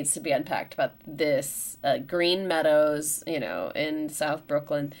lot needs to be unpacked about this." Green Meadows, in South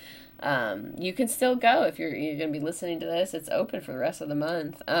Brooklyn. You can still go if you're going to be listening to this. It's open for the rest of the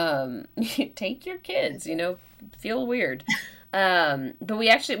month. Take your kids. Feel weird. But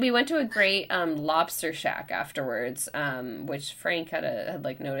we went to a great lobster shack afterwards, which Frank had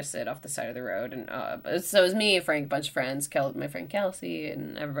like noticed it off the side of the road, and so it was me, Frank, a bunch of friends, my friend Kelsey,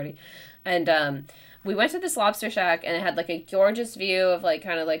 and everybody, and we went to this lobster shack, and it had like a gorgeous view of like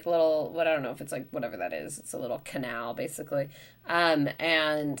kind of like little, I don't know if it's like whatever that is, it's a little canal basically,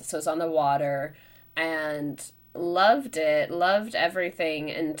 and so it's on the water, and loved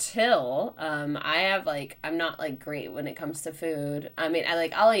everything until I'm not like great when it comes to food. I mean,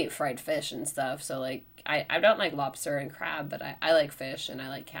 I'll eat fried fish and stuff, so like I don't like lobster and crab, but I like fish and I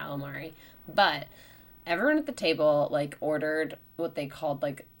like calamari. But everyone at the table like ordered what they called,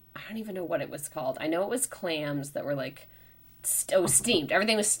 like, I don't even know what it was called. I know it was clams that were like steamed.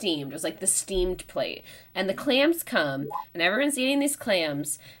 Everything was steamed. It was like the steamed plate, and the clams come and everyone's eating these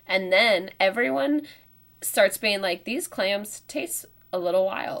clams, and then everyone starts being like, these clams taste a little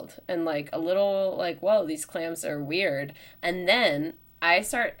wild, and like a little like, whoa, these clams are weird. And then I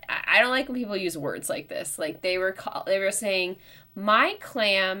don't like when people use words like this. Like they were saying, my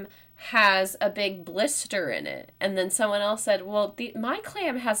clam has a big blister in it. And then someone else said, well, my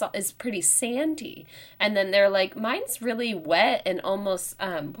clam is pretty sandy. And then they're like, mine's really wet and almost,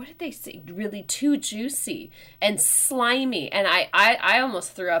 what did they say? Really too juicy and slimy. And I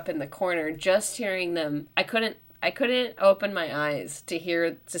almost threw up in the corner just hearing them. I couldn't open my eyes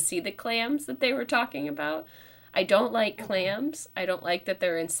to see the clams that they were talking about. I don't like clams. I don't like that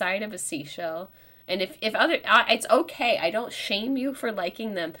they're inside of a seashell. And if other, it's okay. I don't shame you for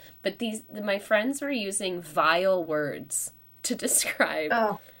liking them, but my friends were using vile words to describe.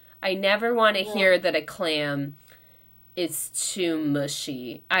 Oh, I never want to yeah. hear that a clam is too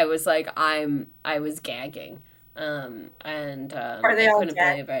mushy. I was like, I was gagging. And Are they I all couldn't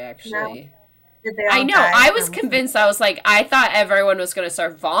dead believe I now? actually. Did they I all know. die I was from? convinced. I was like, I thought everyone was going to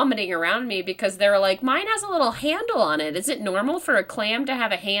start vomiting around me because they were like, mine has a little handle on it. Is it normal for a clam to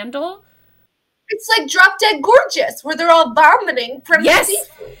have a handle? It's like Drop Dead Gorgeous, where they're all vomiting from the Yes.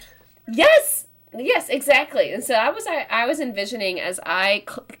 seafood. Yes, exactly. And so I was envisioning as I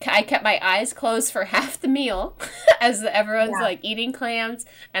kept my eyes closed for half the meal as everyone's Yeah. like eating clams,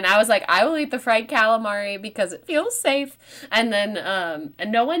 and I was like, I will eat the fried calamari because it feels safe. And then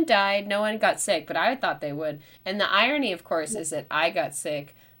and no one died, no one got sick, but I thought they would. And the irony, of course, is that I got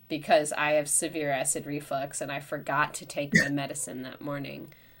sick because I have severe acid reflux and I forgot to take my medicine that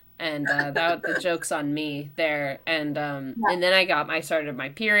morning. And the joke's on me there. And then I started my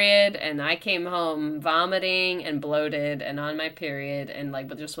period, and I came home vomiting and bloated and on my period, and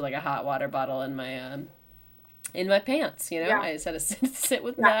like just with like a hot water bottle in my pants. You know, Yeah. I just had to sit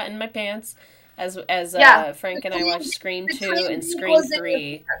with Yeah. that in my pants as Yeah. Frank and I watched Scream 2 and Scream Was it-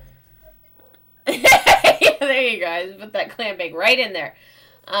 3. There you go. I put that clam bake right in there.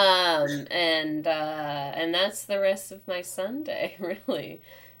 And that's the rest of my Sunday, really.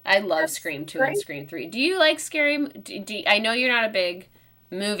 I love Scream 2 and great. Scream 3. Do you like scary? I know you're not a big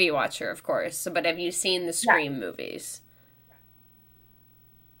movie watcher, of course, but have you seen the Scream movies?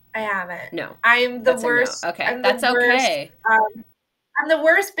 I haven't. No. I'm the That's a no. worst. Okay, I'm that's the worst, okay. I'm the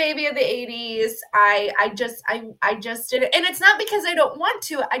worst baby of the 80s. I just did it. And it's not because I don't want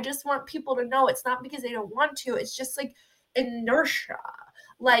to. I just want people to know it's not because I don't want to. It's just like inertia.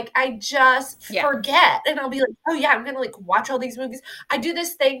 Like I just forget, and I'll be like, oh yeah, I'm gonna like watch all these movies. I do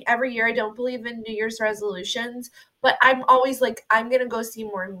this thing every year. I don't believe in New Year's resolutions, but I'm always like, I'm gonna go see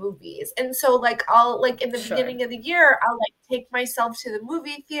more movies. And so like I'll like in the beginning of the year, I'll like take myself to the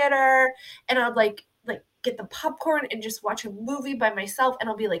movie theater, and I'll like get the popcorn and just watch a movie by myself, and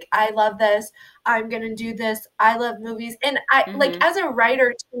I'll be like, I love this. I'm gonna do this. I love movies. And I like as a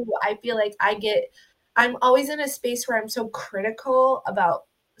writer too, I feel like I'm always in a space where I'm so critical about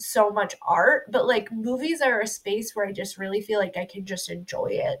so much art, but like movies are a space where I just really feel like I can just enjoy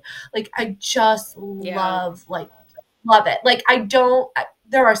it. Like I just love it. Like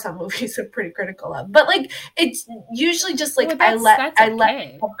there are some movies I'm pretty critical of, but like it's usually just like I let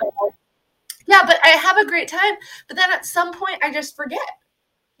myself go. Yeah, but I have a great time, but then at some point I just forget.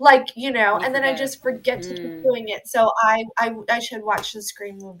 Like, and then I just forget to keep doing it. So I should watch the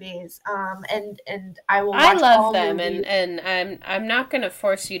Scream movies. And I will watch I love all them, movies. and I'm not going to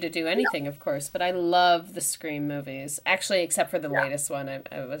force you to do anything, of course, but I love the Scream movies. Actually, except for the latest one,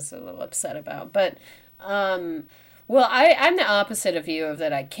 I was a little upset about. But well, I'm the opposite of you, of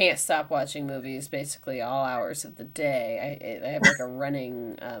that I can't stop watching movies basically all hours of the day. I have like a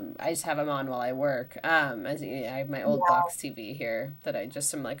running, I just have them on while I work. I have my old box TV here that I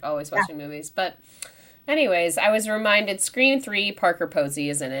just am like always watching movies. But anyways, I was reminded Scream 3, Parker Posey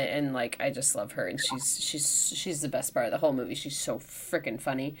is in it, and like I just love her, and she's the best part of the whole movie. She's so freaking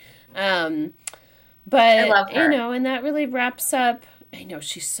funny. But I love her. and that really wraps up. I know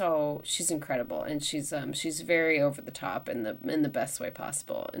she's incredible, and she's very over the top in the best way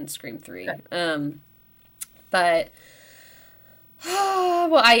possible in Scream 3. But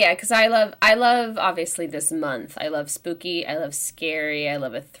because I love obviously this month. I love spooky, I love scary, I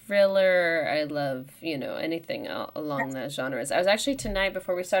love a thriller, I love anything along those genres. I was actually tonight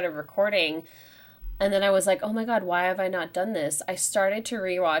before we started recording. And then I was like, oh my God, why have I not done this? I started to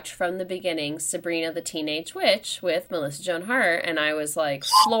rewatch from the beginning Sabrina the Teenage Witch with Melissa Joan Hart, and I was like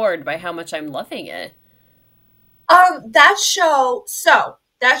floored by how much I'm loving it. That show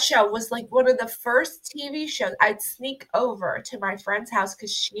was like one of the first TV shows I'd sneak over to my friend's house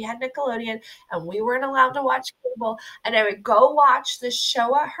because she had Nickelodeon and we weren't allowed to watch cable, and I would go watch the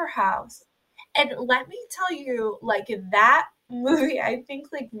show at her house. And let me tell you, like that movie, I think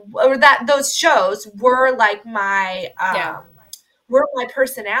those shows were like my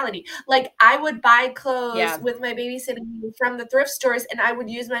personality. Like I would buy clothes with my babysitting from the thrift stores, and I would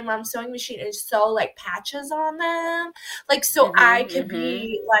use my mom's sewing machine and sew like patches on them, like so I could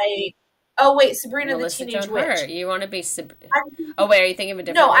be like, oh wait, Sabrina Melissa the Teenage Joan Witch. Hart. You want to be oh wait, are you thinking of a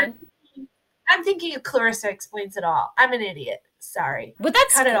different one? I'm thinking of Clarissa Explains It All. I'm an idiot. Sorry. But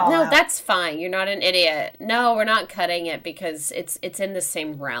cut it all out. That's fine. You're not an idiot. No, we're not cutting it because it's in the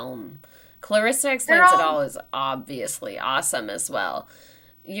same realm. Clarissa Explains It All is obviously awesome as well.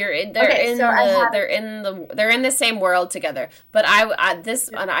 they're in the same world together. But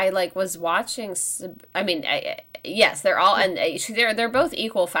I like was watching. I mean, yes, they're all and they're both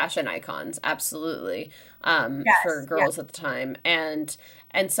equal fashion icons, absolutely. For girls at the time, and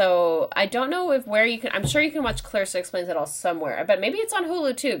so I don't know if where you can. I'm sure you can watch Clarissa Explains It All somewhere, but maybe it's on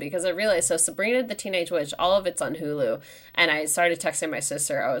Hulu too, because I realized Sabrina the Teenage Witch, all of it's on Hulu, and I started texting my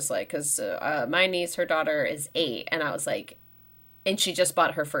sister. I was like, because my niece, her daughter is 8, and I was like. And she just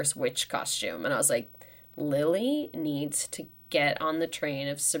bought her first witch costume. And I was like, Lily needs to get on the train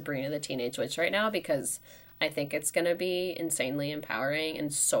of Sabrina the Teenage Witch right now, because I think it's going to be insanely empowering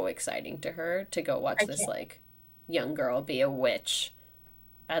and so exciting to her to go watch this, like, young girl be a witch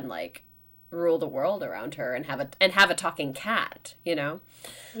and, like, rule the world around her and have a talking cat, you know?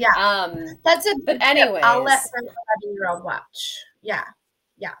 Yeah. That's a good anyways. Tip. I'll let her 11-year-old watch. Yeah.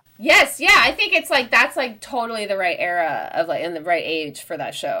 Yeah. Yes, yeah, I think it's like that's like totally the right era of like in the right age for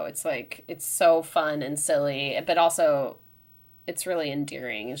that show. It's like it's so fun and silly, but also it's really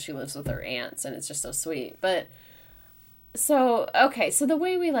endearing, and she lives with her aunts and it's just so sweet. But so the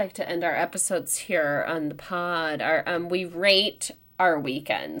way we like to end our episodes here on the pod are we rate our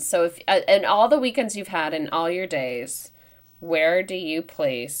weekends. So if and all the weekends you've had in all your days, where do you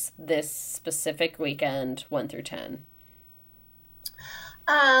place this specific weekend 1 through 10?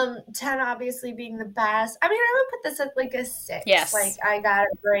 10 obviously being the best. I mean, I would put this at like a 6. Yes. Like I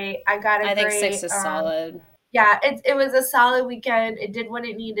think 6 is solid. Yeah, it was a solid weekend. It did what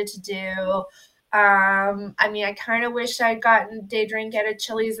it needed to do. I mean, I kind of wish I'd gotten day drink at a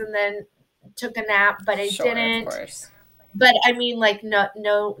Chili's and then took a nap, but I didn't. Of course. But I mean, like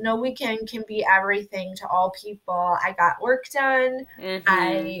no weekend can be everything to all people. I got work done. Mm-hmm.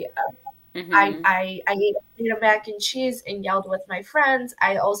 I ate a plate of mac and cheese and yelled with my friends.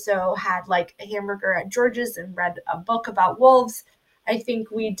 I also had like a hamburger at George's and read a book about wolves. I think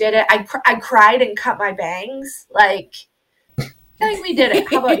we did it. I cried and cut my bangs. Like, I think we did it.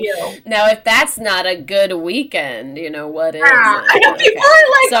 How about you? Now, if that's not a good weekend, you know, what is? I know people are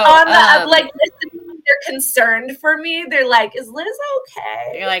like on the like listening. They're concerned for me. They're like, "Is Liz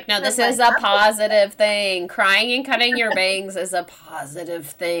okay?" You're like, "No, this is a positive thing. Crying and cutting your bangs is a positive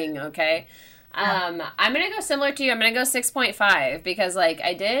thing." Okay. I'm gonna go similar to you. I'm gonna go 6.5 because like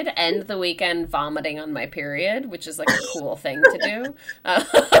I did end the weekend vomiting on my period, which is like a cool thing to do.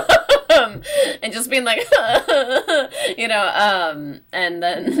 And just being like, you know, and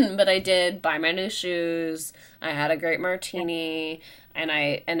then, but I did buy my new shoes. I had a great martini, and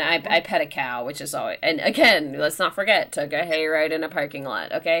I pet a cow, which is always, and again, let's not forget, took a hayride in a parking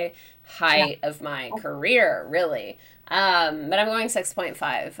lot. Okay, height of my career, really. But I'm going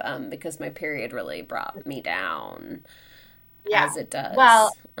 6.5 because my period really brought me down, as it does.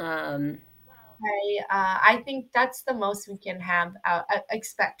 Well, I think that's the most we can have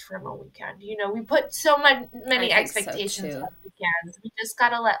expect from a weekend. You know, we put so many expectations on weekends. We just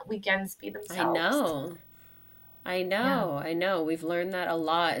gotta let weekends be themselves. I know. We've learned that a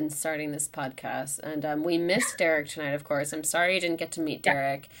lot in starting this podcast, and we missed Derek tonight. Of course, I'm sorry you didn't get to meet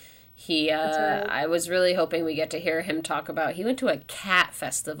Derek. He, I was really hoping we get to hear him talk about, he went to a cat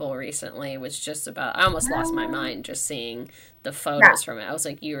festival recently, which just about, I almost lost my mind just seeing the photos from it. I was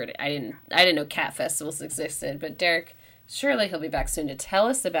like, I didn't know cat festivals existed, but Derek, surely he'll be back soon to tell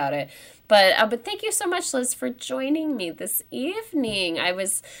us about it. But thank you so much, Liz, for joining me this evening. I'm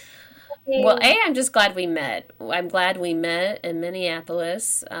just glad we met. I'm glad we met in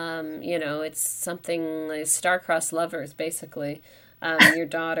Minneapolis. You know, it's something like star-crossed lovers, basically. Your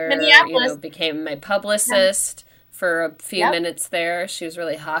daughter, became my publicist for a few minutes there. She was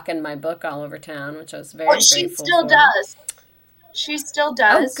really hawking my book all over town, which I was very grateful for. She still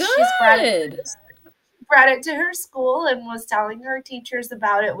does. Oh, good. She's brought it to her school and was telling her teachers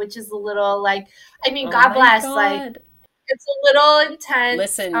about it, which is a little like, I mean, God bless. Like, it's a little intense.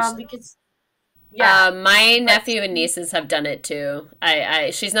 Listen, because my nephew and nieces have done it too.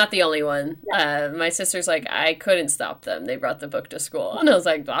 She's not the only one. My sister's like, I couldn't stop them. They brought the book to school, and I was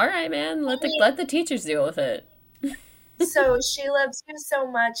like, all right, man, let the teachers deal with it. So she loves you so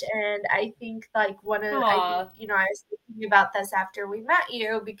much, and I think like I was thinking about this after we met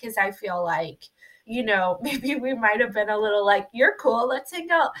you because I feel like, you know, maybe we might have been a little like, you're cool, let's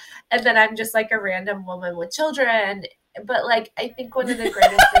hang out, and then I'm just like a random woman with children. But like, I think one of the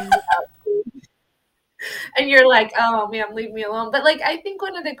greatest things about and you're like, oh man, leave me alone. But like, I think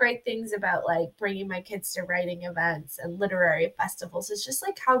one of the great things about like bringing my kids to writing events and literary festivals is just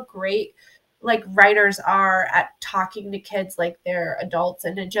like how great like writers are at talking to kids like they're adults.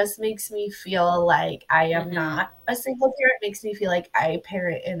 And it just makes me feel like I am not a single parent. It makes me feel like I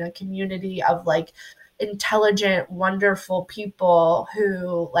parent in a community of like intelligent, wonderful people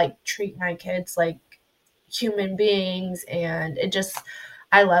who like treat my kids like human beings, and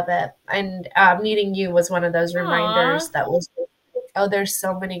I love it. And meeting you was one of those reminders that was, oh, there's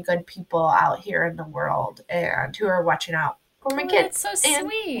so many good people out here in the world and who are watching out for my kids. That's so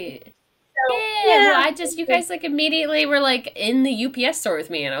sweet. So, yeah, well, you guys like immediately were like in the UPS store with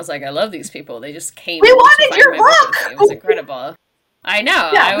me, and I was like, I love these people. They just came. We wanted your book. It was incredible. I know.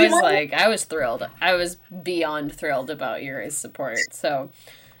 Yeah, I was thrilled. I was beyond thrilled about your support. So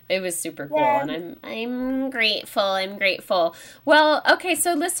it was super cool, and I'm grateful. I'm grateful. Well, okay,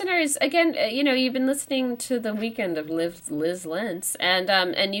 so listeners, again, you've been listening to The Weekend of Liz Lenz,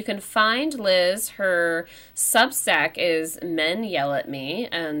 and you can find Liz. Her Substack is Men Yell at Me,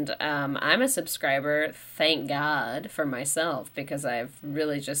 and I'm a subscriber. Thank God for myself, because I've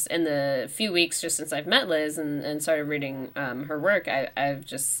really just in the few weeks just since I've met Liz and started reading her work, I've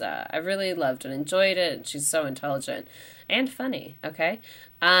really loved and enjoyed it. She's so intelligent and funny. Okay.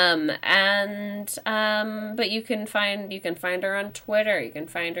 But you can find her on Twitter. You can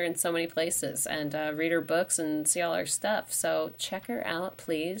find her in so many places, and read her books and see all her stuff. So check her out,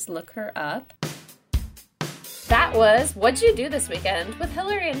 please. Look her up. That was What'd You Do This Weekend with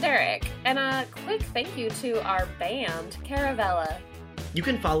Hillary and Derek. And a quick thank you to our band, Caravella. You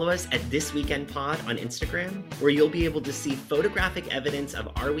can follow us at This Weekend Pod on Instagram, where you'll be able to see photographic evidence of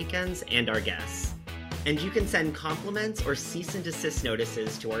our weekends and our guests. And you can send compliments or cease and desist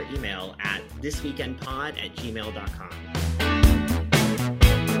notices to our email at thisweekendpod@gmail.com.